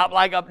going to stop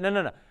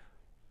no.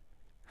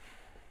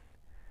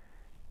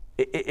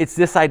 It's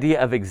this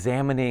idea of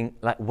examining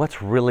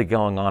what's really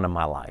going on in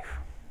my life.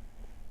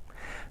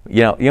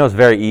 It's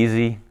very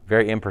easy,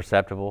 very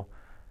imperceptible,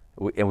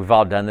 and we've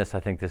all done this. I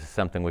think this is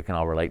something we can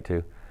all relate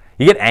to.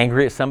 You get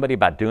angry at somebody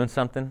about doing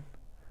something,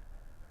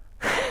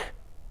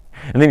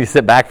 and then you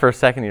sit back for a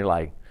second and you're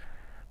like,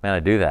 man, I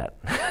do that.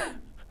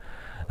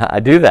 I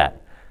do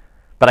that.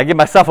 But I give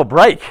myself a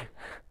break,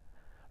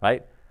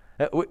 right?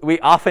 We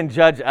often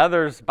judge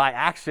others by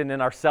action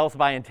and ourselves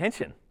by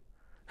intention,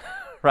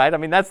 right? I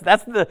mean, that's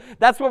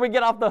where we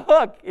get off the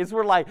hook is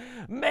we're like,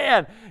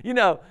 man,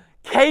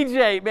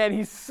 KJ, man,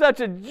 he's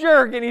such a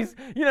jerk and he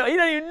doesn't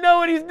even know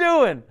what he's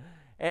doing.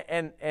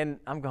 And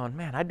I'm going,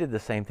 man, I did the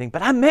same thing,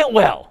 but I meant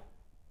well.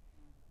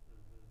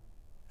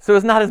 So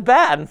it's not as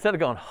bad. Instead of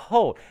going,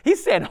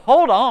 he's saying,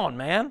 hold on,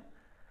 man.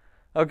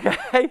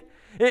 Okay?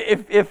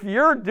 If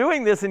you're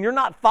doing this and you're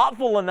not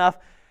thoughtful enough,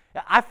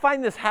 I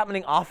find this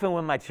happening often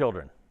with my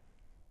children.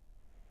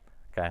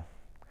 Okay?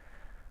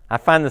 I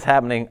find this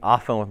happening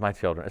often with my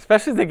children,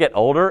 especially as they get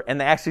older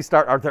and they actually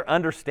they're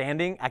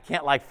understanding. I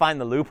can't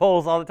find the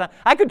loopholes all the time.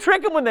 I could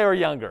trick them when they were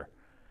younger.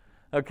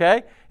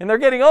 Okay? And they're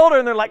getting older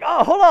and they're like,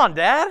 oh, hold on,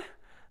 Dad.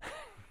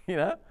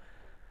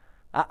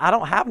 I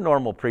don't have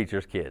normal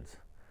preachers' kids.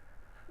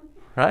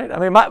 Right? I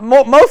mean,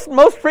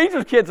 most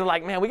preachers' kids are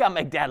like, man, we got to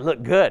make Dad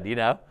look good,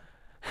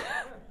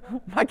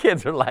 My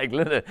kids are like,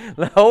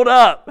 hold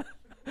up.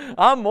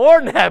 I'm more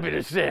than happy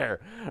to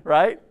share,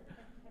 right?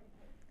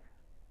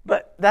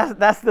 But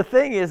that's the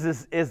thing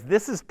is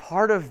this is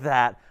part of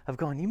that of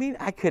going, you mean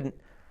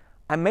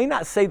I may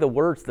not say the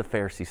words the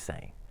Pharisee's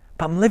saying,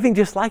 but I'm living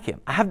just like him.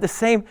 I have the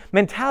same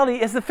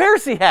mentality as the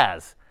Pharisee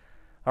has,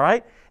 all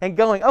right? And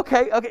going,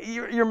 okay,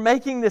 you're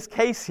making this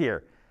case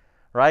here,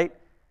 right?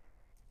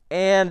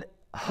 And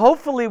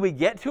hopefully we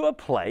get to a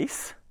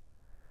place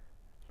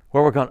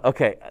where we're going,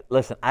 okay,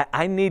 listen,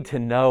 I need to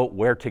know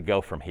where to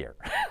go from here.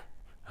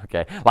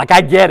 Okay, like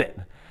I get it,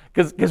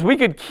 because we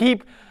could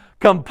keep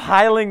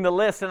compiling the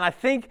list, and I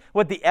think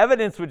what the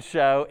evidence would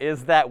show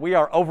is that we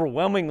are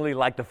overwhelmingly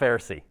like the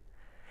Pharisee,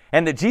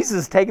 and that Jesus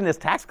is taking this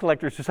tax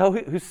collector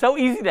who's so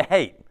easy to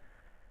hate,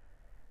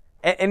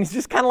 and he's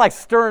just kind of like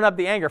stirring up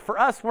the anger. For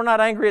us, we're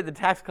not angry at the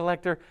tax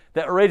collector.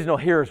 The original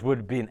hearers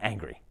would be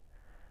angry.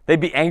 They'd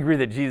be angry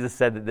that Jesus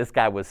said that this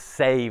guy was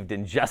saved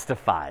and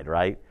justified,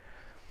 right?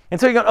 And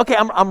so you go, okay,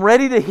 I'm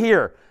ready to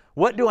hear.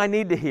 What do I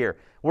need to hear?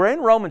 We're in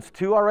Romans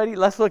 2 already.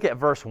 Let's look at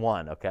verse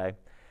 1, okay?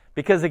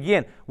 Because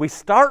again, we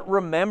start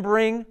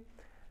remembering,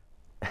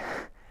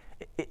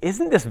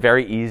 isn't this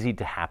very easy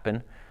to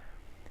happen?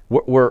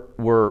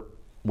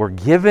 We're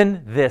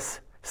given this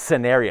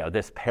scenario,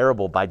 this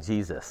parable by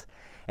Jesus,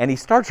 and he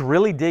starts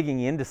really digging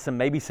into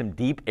maybe some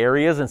deep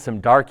areas and some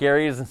dark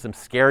areas and some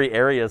scary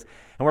areas,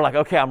 and we're like,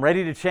 okay, I'm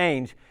ready to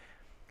change,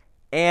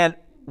 and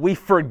we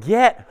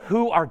forget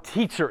who our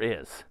teacher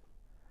is.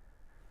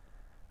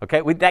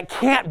 Okay, that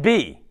can't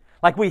be.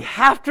 Like, we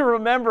have to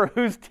remember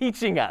who's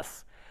teaching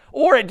us.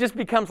 Or it just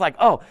becomes like,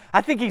 oh,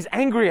 I think he's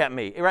angry at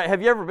me. Right?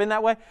 Have you ever been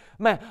that way?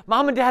 Man,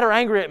 mom and dad are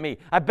angry at me.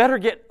 I better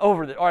get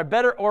over it.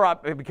 Or I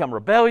become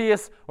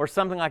rebellious or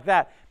something like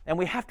that. And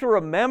we have to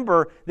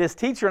remember this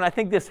teacher, and I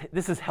think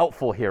this is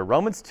helpful here.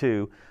 Romans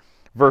 2,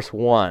 verse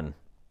 1.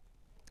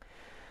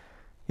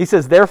 He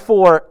says,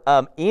 therefore,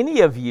 any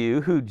of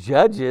you who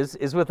judges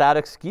is without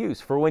excuse.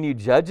 For when you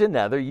judge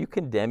another, you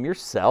condemn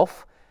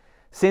yourself,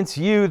 since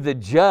you, the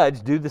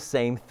judge, do the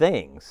same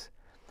things.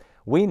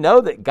 We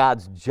know that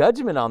God's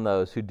judgment on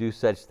those who do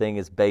such things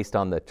is based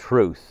on the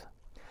truth.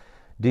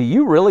 Do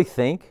you really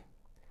think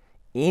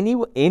any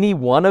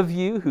one of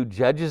you who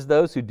judges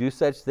those who do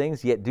such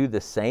things yet do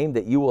the same,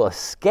 that you will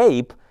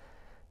escape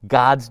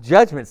God's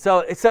judgment?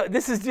 So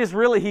this is just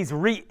really, he's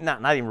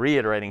not even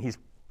reiterating, he's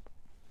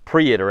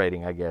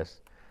pre-iterating, I guess,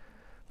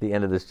 the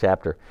end of this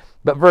chapter.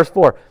 But verse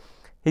 4,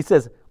 he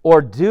says,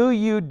 or do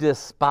you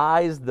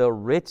despise the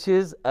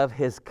riches of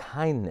his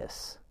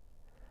kindness,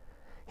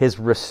 his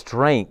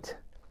restraint,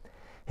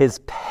 his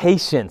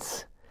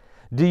patience?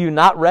 Do you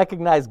not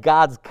recognize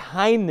God's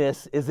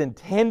kindness is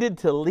intended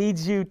to lead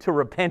you to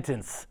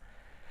repentance?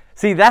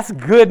 See, that's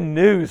good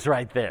news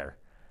right there.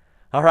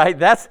 All right,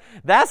 that's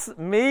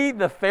me,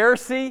 the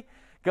Pharisee,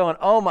 going,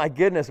 oh my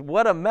goodness,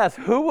 what a mess.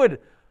 Who would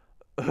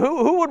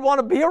want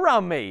to be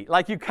around me?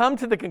 Like, you come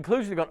to the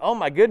conclusion, you're going, oh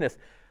my goodness.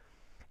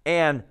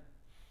 And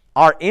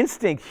our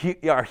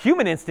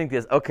human instinct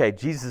is, okay,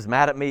 Jesus is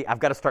mad at me. I've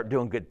got to start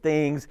doing good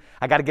things.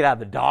 I got to get out of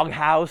the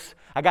doghouse.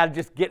 I got to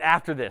just get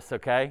after this,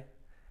 okay?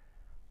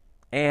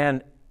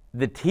 And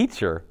the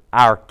teacher,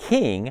 our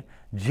king,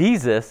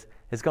 Jesus,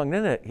 is going,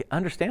 no,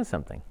 understand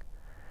something.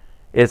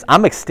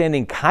 I'm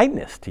extending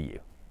kindness to you.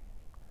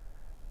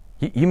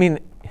 You mean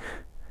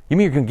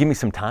you're going to give me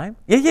some time?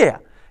 Yeah,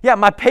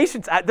 my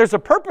patience, there's a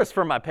purpose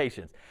for my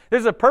patience.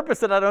 There's a purpose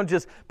that I don't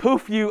just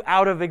poof you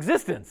out of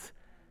existence.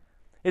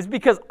 It's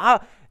because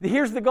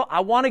here's the goal.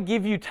 I want to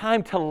give you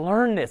time to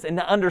learn this and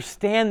to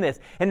understand this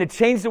and to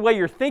change the way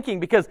you're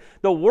thinking, because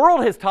the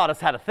world has taught us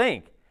how to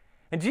think.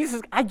 And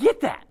Jesus, I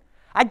get that.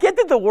 I get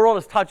that the world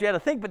has taught you how to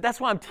think, but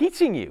that's why I'm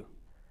teaching you.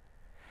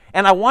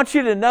 And I want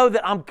you to know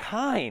that I'm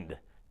kind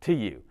to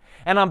you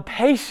and I'm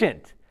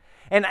patient.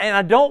 And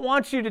I don't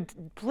want you to,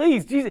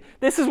 please, Jesus,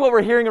 this is what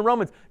we're hearing in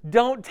Romans.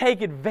 Don't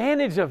take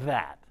advantage of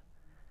that.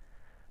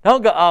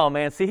 Don't go, oh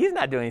man, see, he's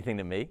not doing anything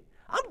to me.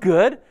 I'm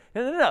good.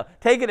 No.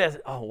 Take it as,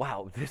 oh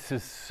wow, this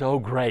is so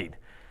great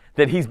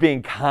that he's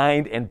being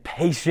kind and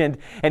patient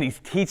and he's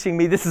teaching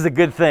me. This is a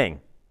good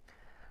thing,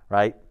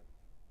 right?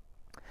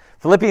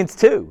 Philippians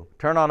 2,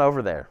 turn on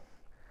over there.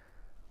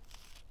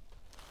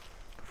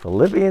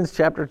 Philippians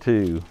chapter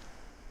 2.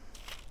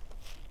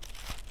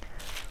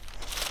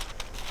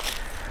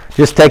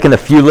 Just taking a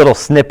few little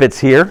snippets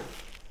here.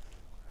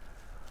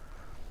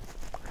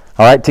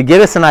 All right, to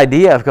get us an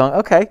idea of going,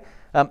 okay,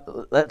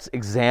 let's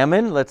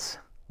examine, let's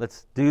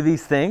do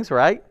these things,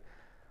 right?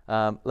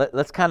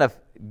 Let's kind of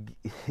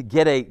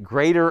get a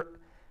greater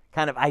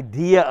kind of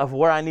idea of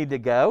where I need to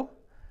go.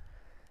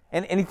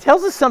 And he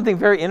tells us something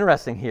very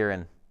interesting here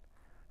in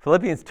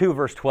Philippians 2,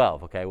 verse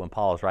 12, okay, when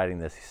Paul is writing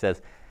this. He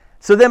says,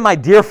 so then, my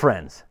dear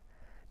friends,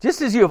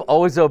 just as you have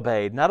always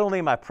obeyed, not only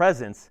in my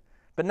presence,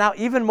 but now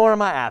even more in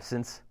my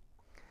absence,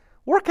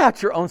 work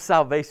out your own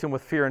salvation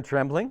with fear and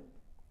trembling.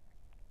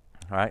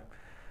 All right?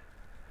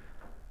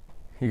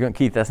 You're going,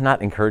 Keith, that's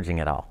not encouraging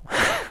at all.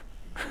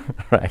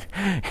 Right?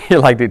 You're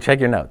like, dude, check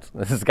your notes.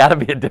 This has got to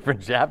be a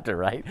different chapter,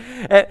 right?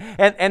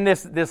 And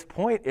this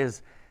point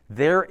is,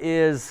 there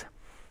is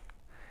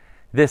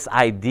this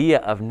idea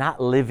of not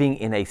living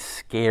in a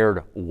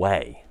scared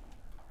way.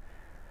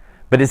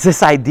 But it's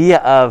this idea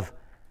of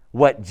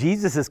what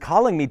Jesus is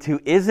calling me to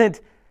isn't,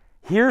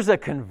 here's a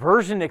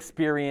conversion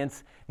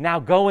experience, now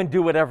go and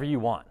do whatever you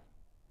want.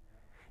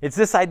 It's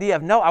this idea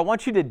of, no, I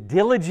want you to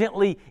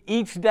diligently,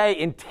 each day,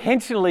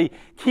 intentionally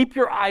keep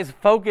your eyes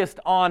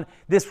focused on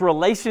this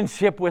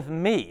relationship with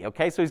me,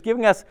 okay? So he's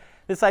giving us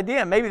this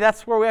idea, and maybe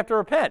that's where we have to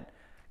repent.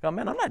 Go,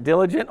 man, I'm not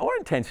diligent or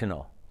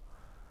intentional.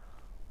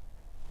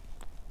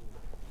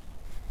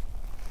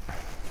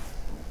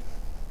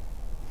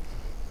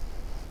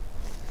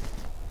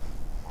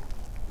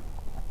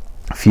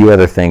 few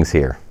other things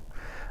here.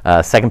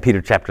 2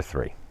 Peter chapter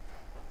 3.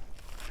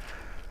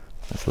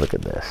 Let's look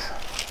at this.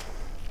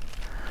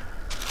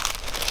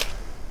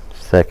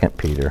 2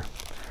 Peter.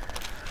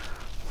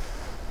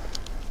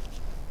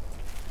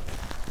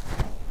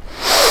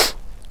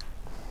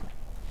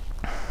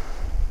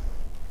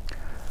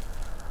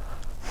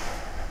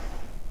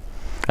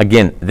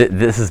 Again,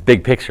 this is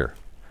big picture.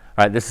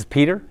 All right, this is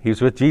Peter. He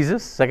was with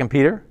Jesus, 2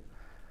 Peter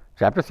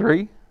chapter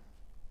 3,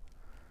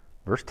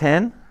 verse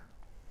 10.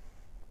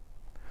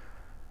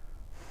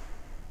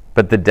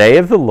 But the day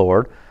of the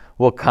Lord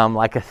will come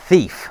like a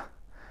thief.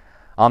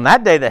 On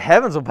that day, the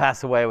heavens will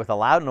pass away with a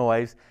loud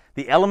noise,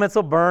 the elements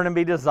will burn and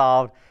be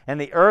dissolved, and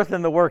the earth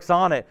and the works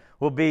on it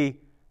will be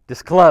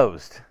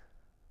disclosed.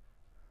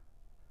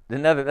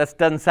 That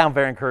doesn't sound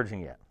very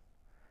encouraging yet.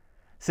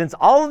 Since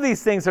all of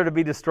these things are to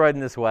be destroyed in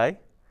this way,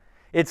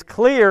 it's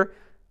clear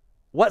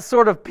what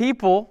sort of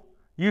people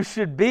you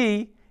should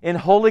be in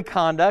holy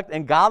conduct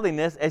and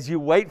godliness as you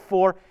wait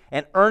for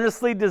and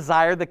earnestly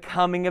desire the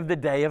coming of the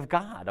day of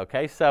God.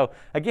 Okay, so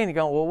again, you're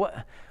going,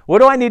 well, what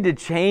do I need to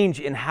change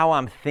in how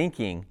I'm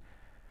thinking?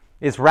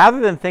 Is rather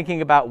than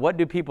thinking about what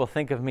do people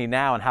think of me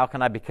now and how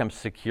can I become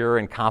secure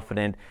and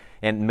confident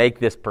and make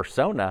this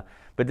persona,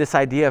 but this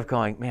idea of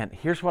going, man,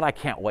 here's what I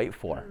can't wait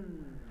for.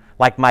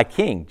 Like my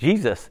King,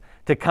 Jesus,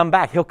 to come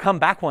back. He'll come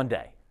back one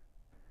day.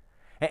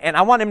 And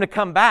I want him to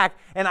come back,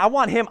 and I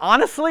want him,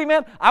 honestly,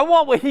 man, I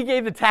want what he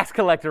gave the tax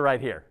collector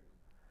right here.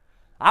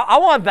 I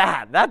want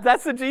that.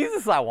 That's the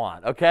Jesus I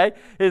want, okay?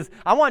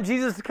 I want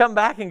Jesus to come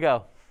back and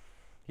go,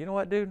 you know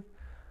what, dude?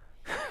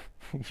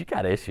 You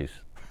got issues,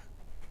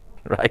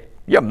 right?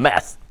 You're a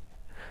mess.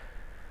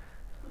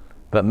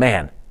 But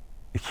man,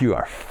 you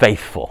are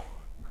faithful.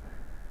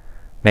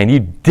 Man,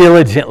 you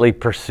diligently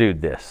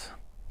pursued this,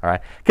 all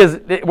right? Because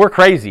we're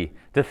crazy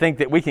to think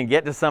that we can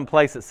get to some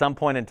place at some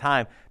point in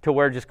time to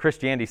where just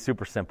Christianity's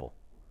super simple.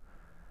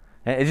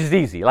 And it's just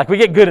easy. Like we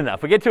get good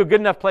enough. We get to a good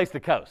enough place to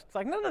coast. It's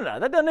like, no,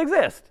 that doesn't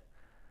exist.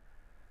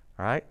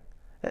 All right?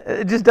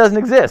 It just doesn't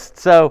exist.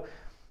 So,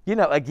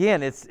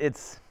 again, it's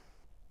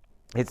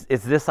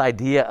this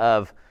idea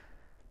of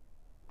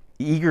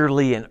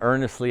eagerly and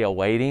earnestly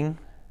awaiting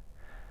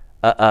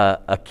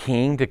a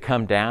king to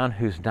come down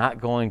who's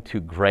not going to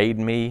grade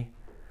me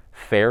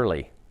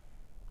fairly.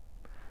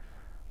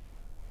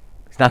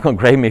 He's not going to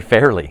grade me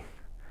fairly.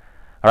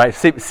 All right,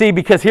 see,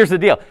 because here's the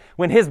deal.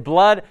 When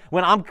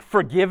I'm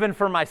forgiven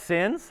for my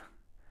sins,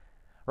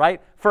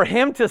 right? For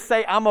him to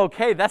say I'm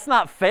okay, that's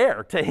not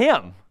fair to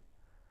him.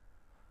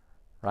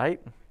 Right?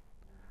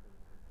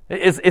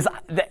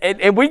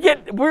 And we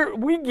get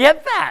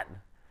that.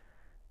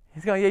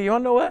 He's going, yeah, you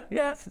want to know what?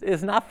 Yeah,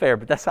 it's not fair,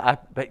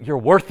 but you're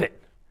worth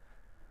it.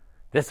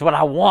 This is what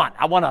I want.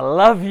 I want to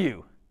love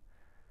you.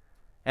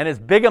 And as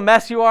big a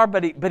mess you are,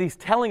 but he's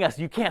telling us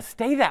you can't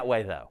stay that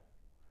way though.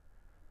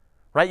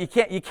 Right?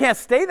 You can't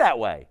stay that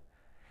way.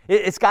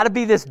 It's got to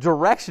be this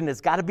direction.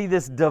 It's got to be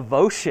this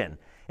devotion.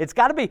 It's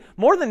got to be,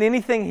 more than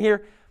anything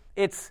here,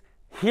 it's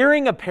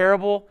hearing a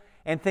parable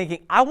and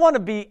thinking, I want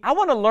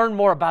to learn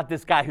more about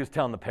this guy who's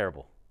telling the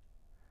parable.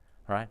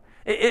 All right?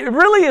 It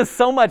really is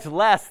so much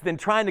less than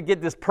trying to get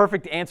this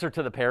perfect answer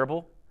to the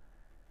parable.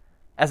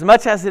 As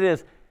much as it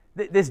is,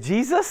 this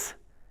Jesus,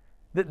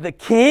 the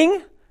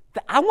king,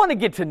 I want to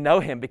get to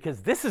know him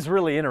because this is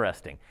really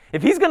interesting.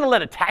 If he's going to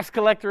let a tax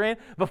collector in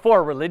before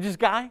a religious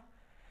guy,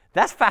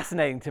 that's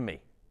fascinating to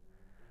me,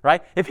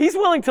 right? If he's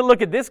willing to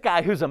look at this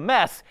guy who's a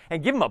mess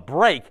and give him a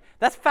break,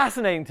 that's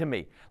fascinating to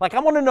me. Like, I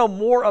want to know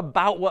more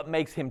about what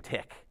makes him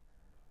tick,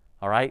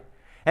 all right?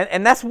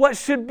 And that's what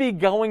should be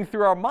going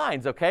through our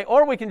minds, okay?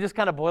 Or we can just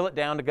kind of boil it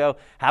down to go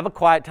have a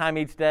quiet time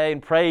each day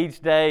and pray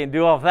each day and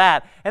do all of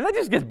that, and that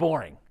just gets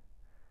boring.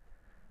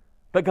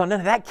 But go, no,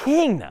 that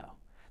king, though.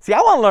 See, I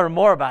want to learn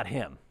more about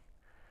him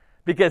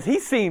because he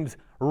seems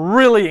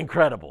really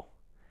incredible.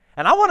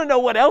 And I want to know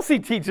what else he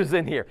teaches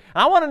in here.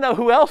 And I want to know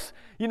who else,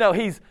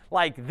 he's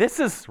like, this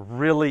is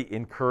really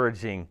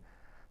encouraging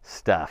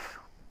stuff.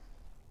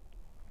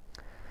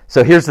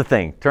 So here's the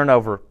thing. Turn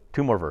over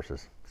 2 more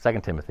verses. 2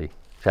 Timothy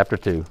chapter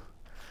 2.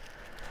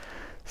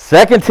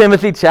 2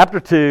 Timothy chapter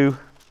 2.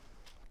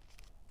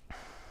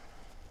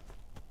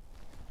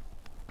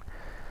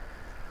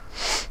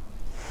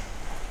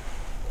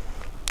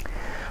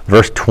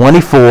 Verse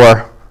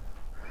 24,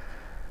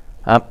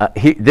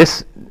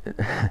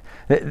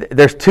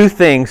 there's 2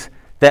 things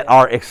that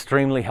are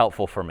extremely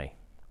helpful for me.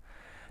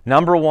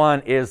 Number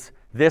 1 is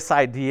this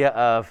idea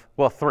of,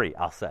 3,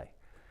 I'll say.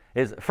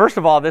 Is first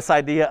of all, this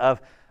idea of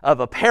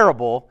a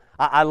parable.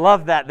 I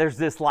love that there's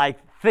this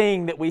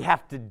thing that we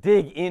have to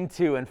dig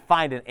into and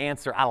find an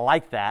answer. I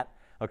like that,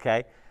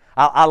 okay?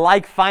 I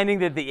like finding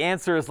that the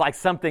answer is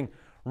something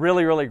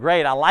really, really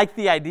great. I like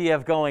the idea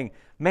of going,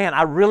 man,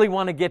 I really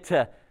want to get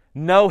to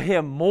know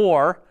him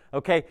more,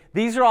 okay?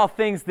 These are all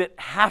things that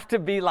have to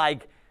be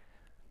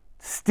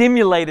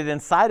stimulated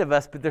inside of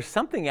us, but there's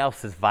something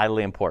else that's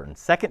vitally important.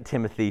 2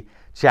 Timothy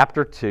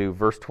chapter 2,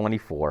 verse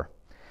 24.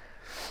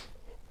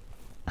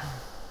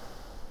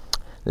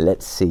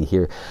 Let's see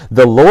here.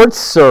 The Lord's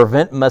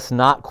servant must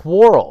not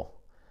quarrel,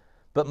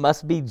 but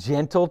must be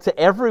gentle to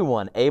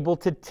everyone, able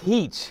to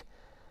teach,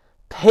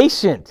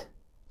 patient,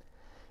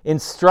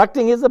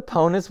 instructing his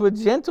opponents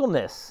with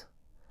gentleness.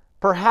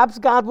 Perhaps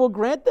God will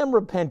grant them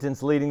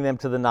repentance, leading them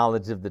to the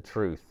knowledge of the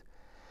truth.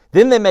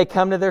 Then they may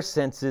come to their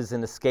senses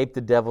and escape the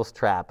devil's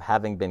trap,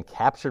 having been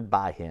captured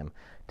by him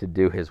to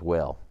do his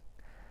will.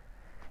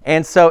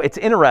 And so it's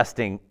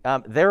interesting.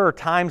 There are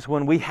times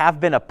when we have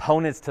been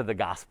opponents to the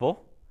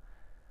gospel,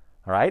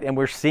 all right, and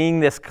we're seeing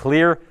this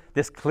clear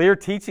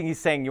teaching. He's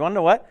saying, you want to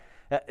know what?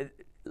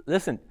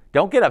 Listen,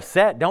 don't get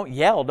upset, don't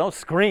yell, don't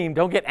scream,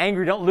 don't get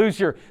angry, don't lose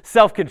your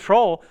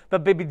self-control,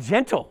 but be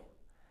gentle.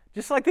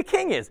 Just like the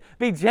king is.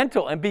 Be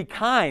gentle and be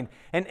kind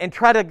and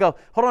try to go,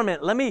 hold on a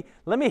minute,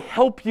 let me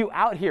help you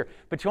out here.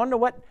 But you want to know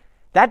what?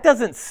 That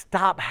doesn't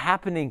stop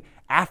happening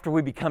after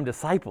we become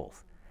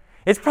disciples.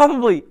 It's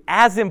probably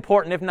as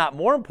important, if not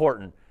more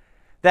important,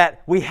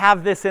 that we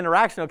have this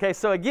interaction. Okay,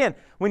 so again,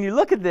 when you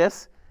look at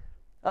this,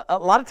 a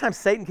lot of times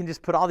Satan can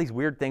just put all these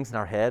weird things in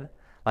our head.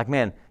 Like,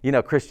 man,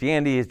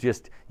 Christianity is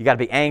just, you got to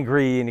be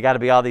angry and you got to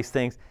be all these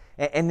things.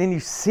 And then you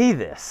see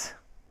this.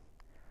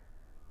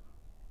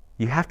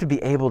 You have to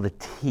be able to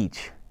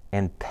teach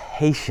and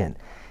patient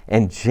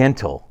and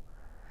gentle.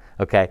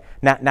 Okay?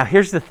 Now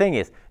here's the thing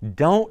is,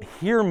 don't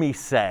hear me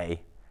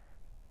say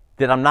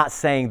that I'm not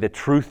saying the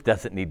truth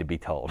doesn't need to be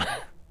told.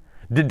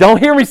 Don't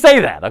hear me say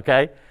that,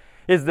 okay?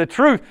 Is the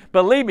truth.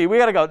 Believe me, we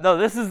got to go, no,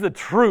 this is the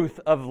truth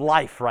of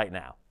life right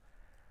now.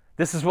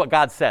 This is what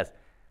God says.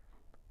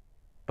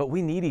 But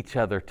we need each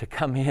other to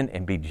come in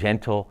and be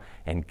gentle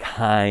and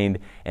kind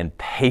and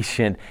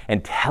patient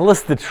and tell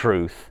us the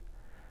truth,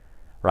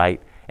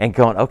 right? And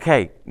going,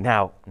 okay,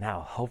 now,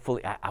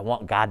 hopefully, I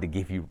want God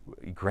to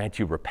grant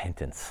you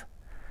repentance.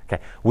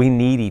 Okay, we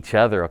need each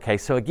other. Okay,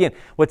 so again,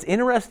 what's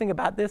interesting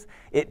about this?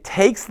 It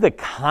takes the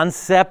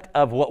concept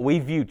of what we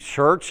view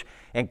church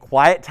and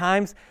quiet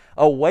times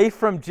away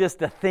from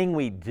just a thing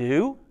we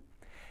do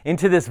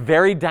into this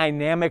very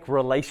dynamic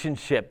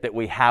relationship that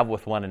we have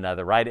with one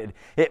another. Right?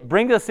 It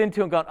brings us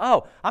into and going,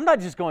 oh, I'm not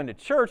just going to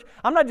church.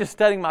 I'm not just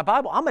studying my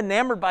Bible. I'm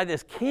enamored by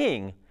this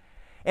King,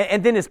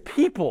 and then His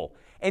people.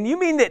 And you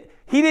mean that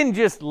He didn't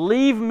just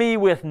leave me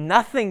with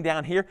nothing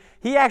down here.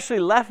 He actually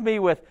left me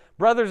with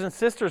brothers and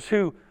sisters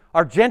who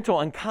are gentle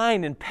and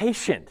kind and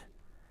patient.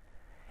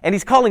 And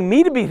He's calling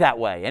me to be that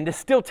way and to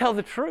still tell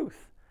the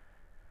truth.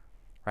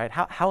 Right?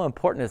 How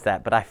important is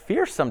that? But I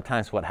fear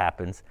sometimes what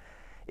happens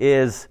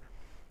is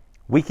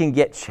we can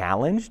get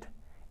challenged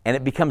and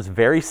it becomes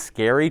very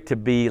scary to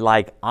be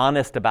like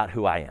honest about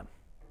who I am.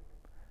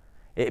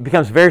 It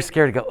becomes very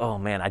scary to go, oh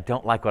man, I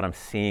don't like what I'm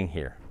seeing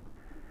here.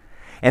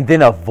 And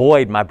then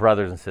avoid my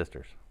brothers and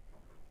sisters.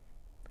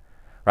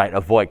 Right?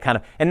 Avoid kind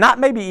of, and not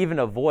maybe even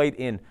avoid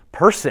in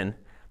person,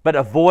 but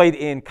avoid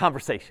in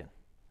conversation.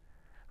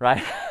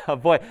 Right?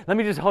 Avoid, let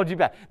me just hold you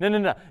back.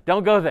 No,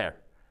 don't go there.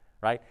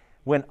 Right?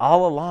 When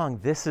all along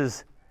this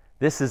is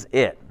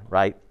it,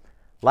 right?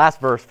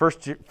 Last verse,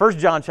 1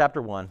 John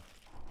chapter 1.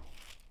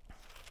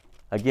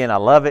 Again, I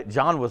love it.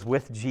 John was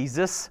with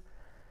Jesus.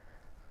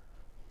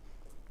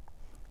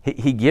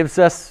 He gives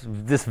us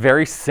this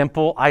very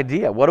simple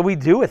idea. What do we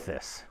do with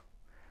this?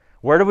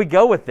 Where do we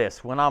go with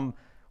this when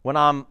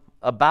I'm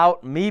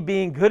about me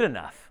being good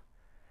enough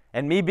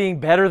and me being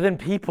better than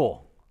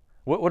people?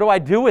 What do I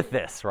do with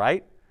this,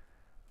 right?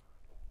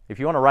 If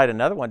you want to write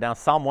another one down,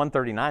 Psalm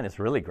 139 is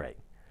really great.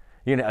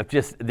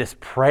 Just this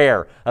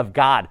prayer of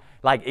God,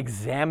 like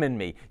examine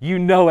me. You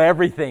know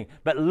everything,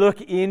 but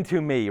look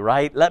into me,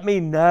 right? Let me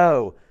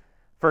know.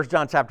 1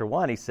 John chapter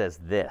 1, he says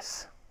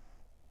this.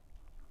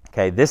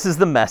 Okay, this is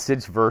the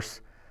message,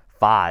 verse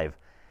 5.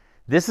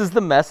 This is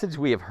the message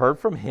we have heard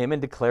from Him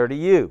and declare to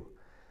you.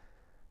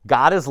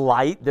 God is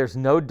light. There's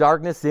no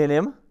darkness in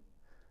Him.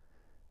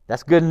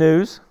 That's good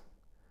news.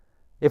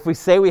 If we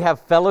say we have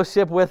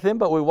fellowship with Him,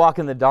 but we walk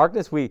in the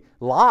darkness, we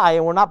lie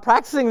and we're not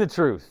practicing the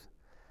truth.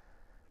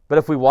 But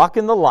if we walk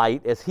in the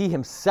light, as He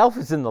Himself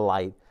is in the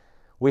light,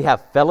 we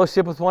have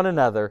fellowship with one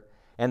another,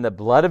 and the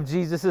blood of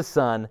Jesus, His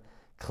Son,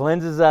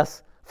 cleanses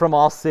us from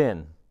all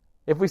sin.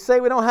 If we say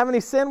we don't have any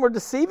sin, we're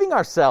deceiving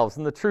ourselves,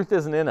 and the truth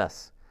isn't in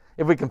us.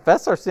 If we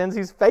confess our sins,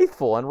 He's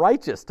faithful and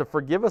righteous to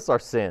forgive us our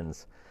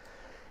sins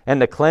and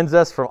to cleanse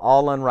us from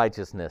all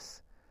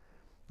unrighteousness.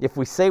 If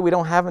we say we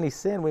don't have any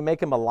sin, we make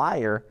Him a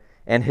liar,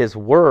 and His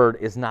word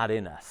is not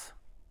in us.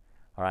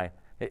 All right?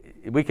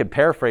 We could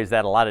paraphrase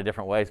that a lot of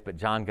different ways, but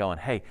John going,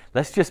 hey,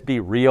 let's just be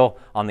real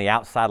on the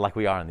outside like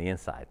we are on the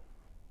inside.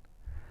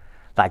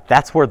 Like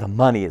that's where the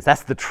money is.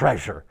 That's the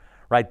treasure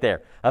right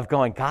there of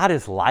going, God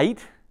is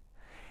light,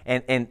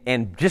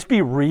 and just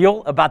be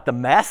real about the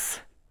mess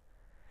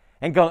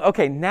and going,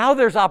 okay, now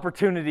there's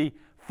opportunity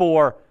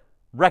for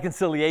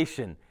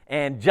reconciliation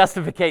and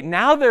justification.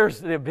 Now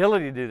there's the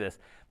ability to do this.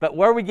 But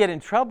where we get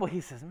in trouble,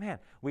 he says, man,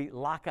 we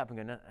lock up and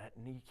go, no,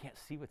 you can't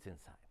see what's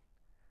inside.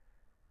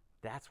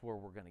 That's where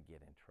we're going to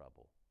get in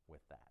trouble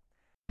with that.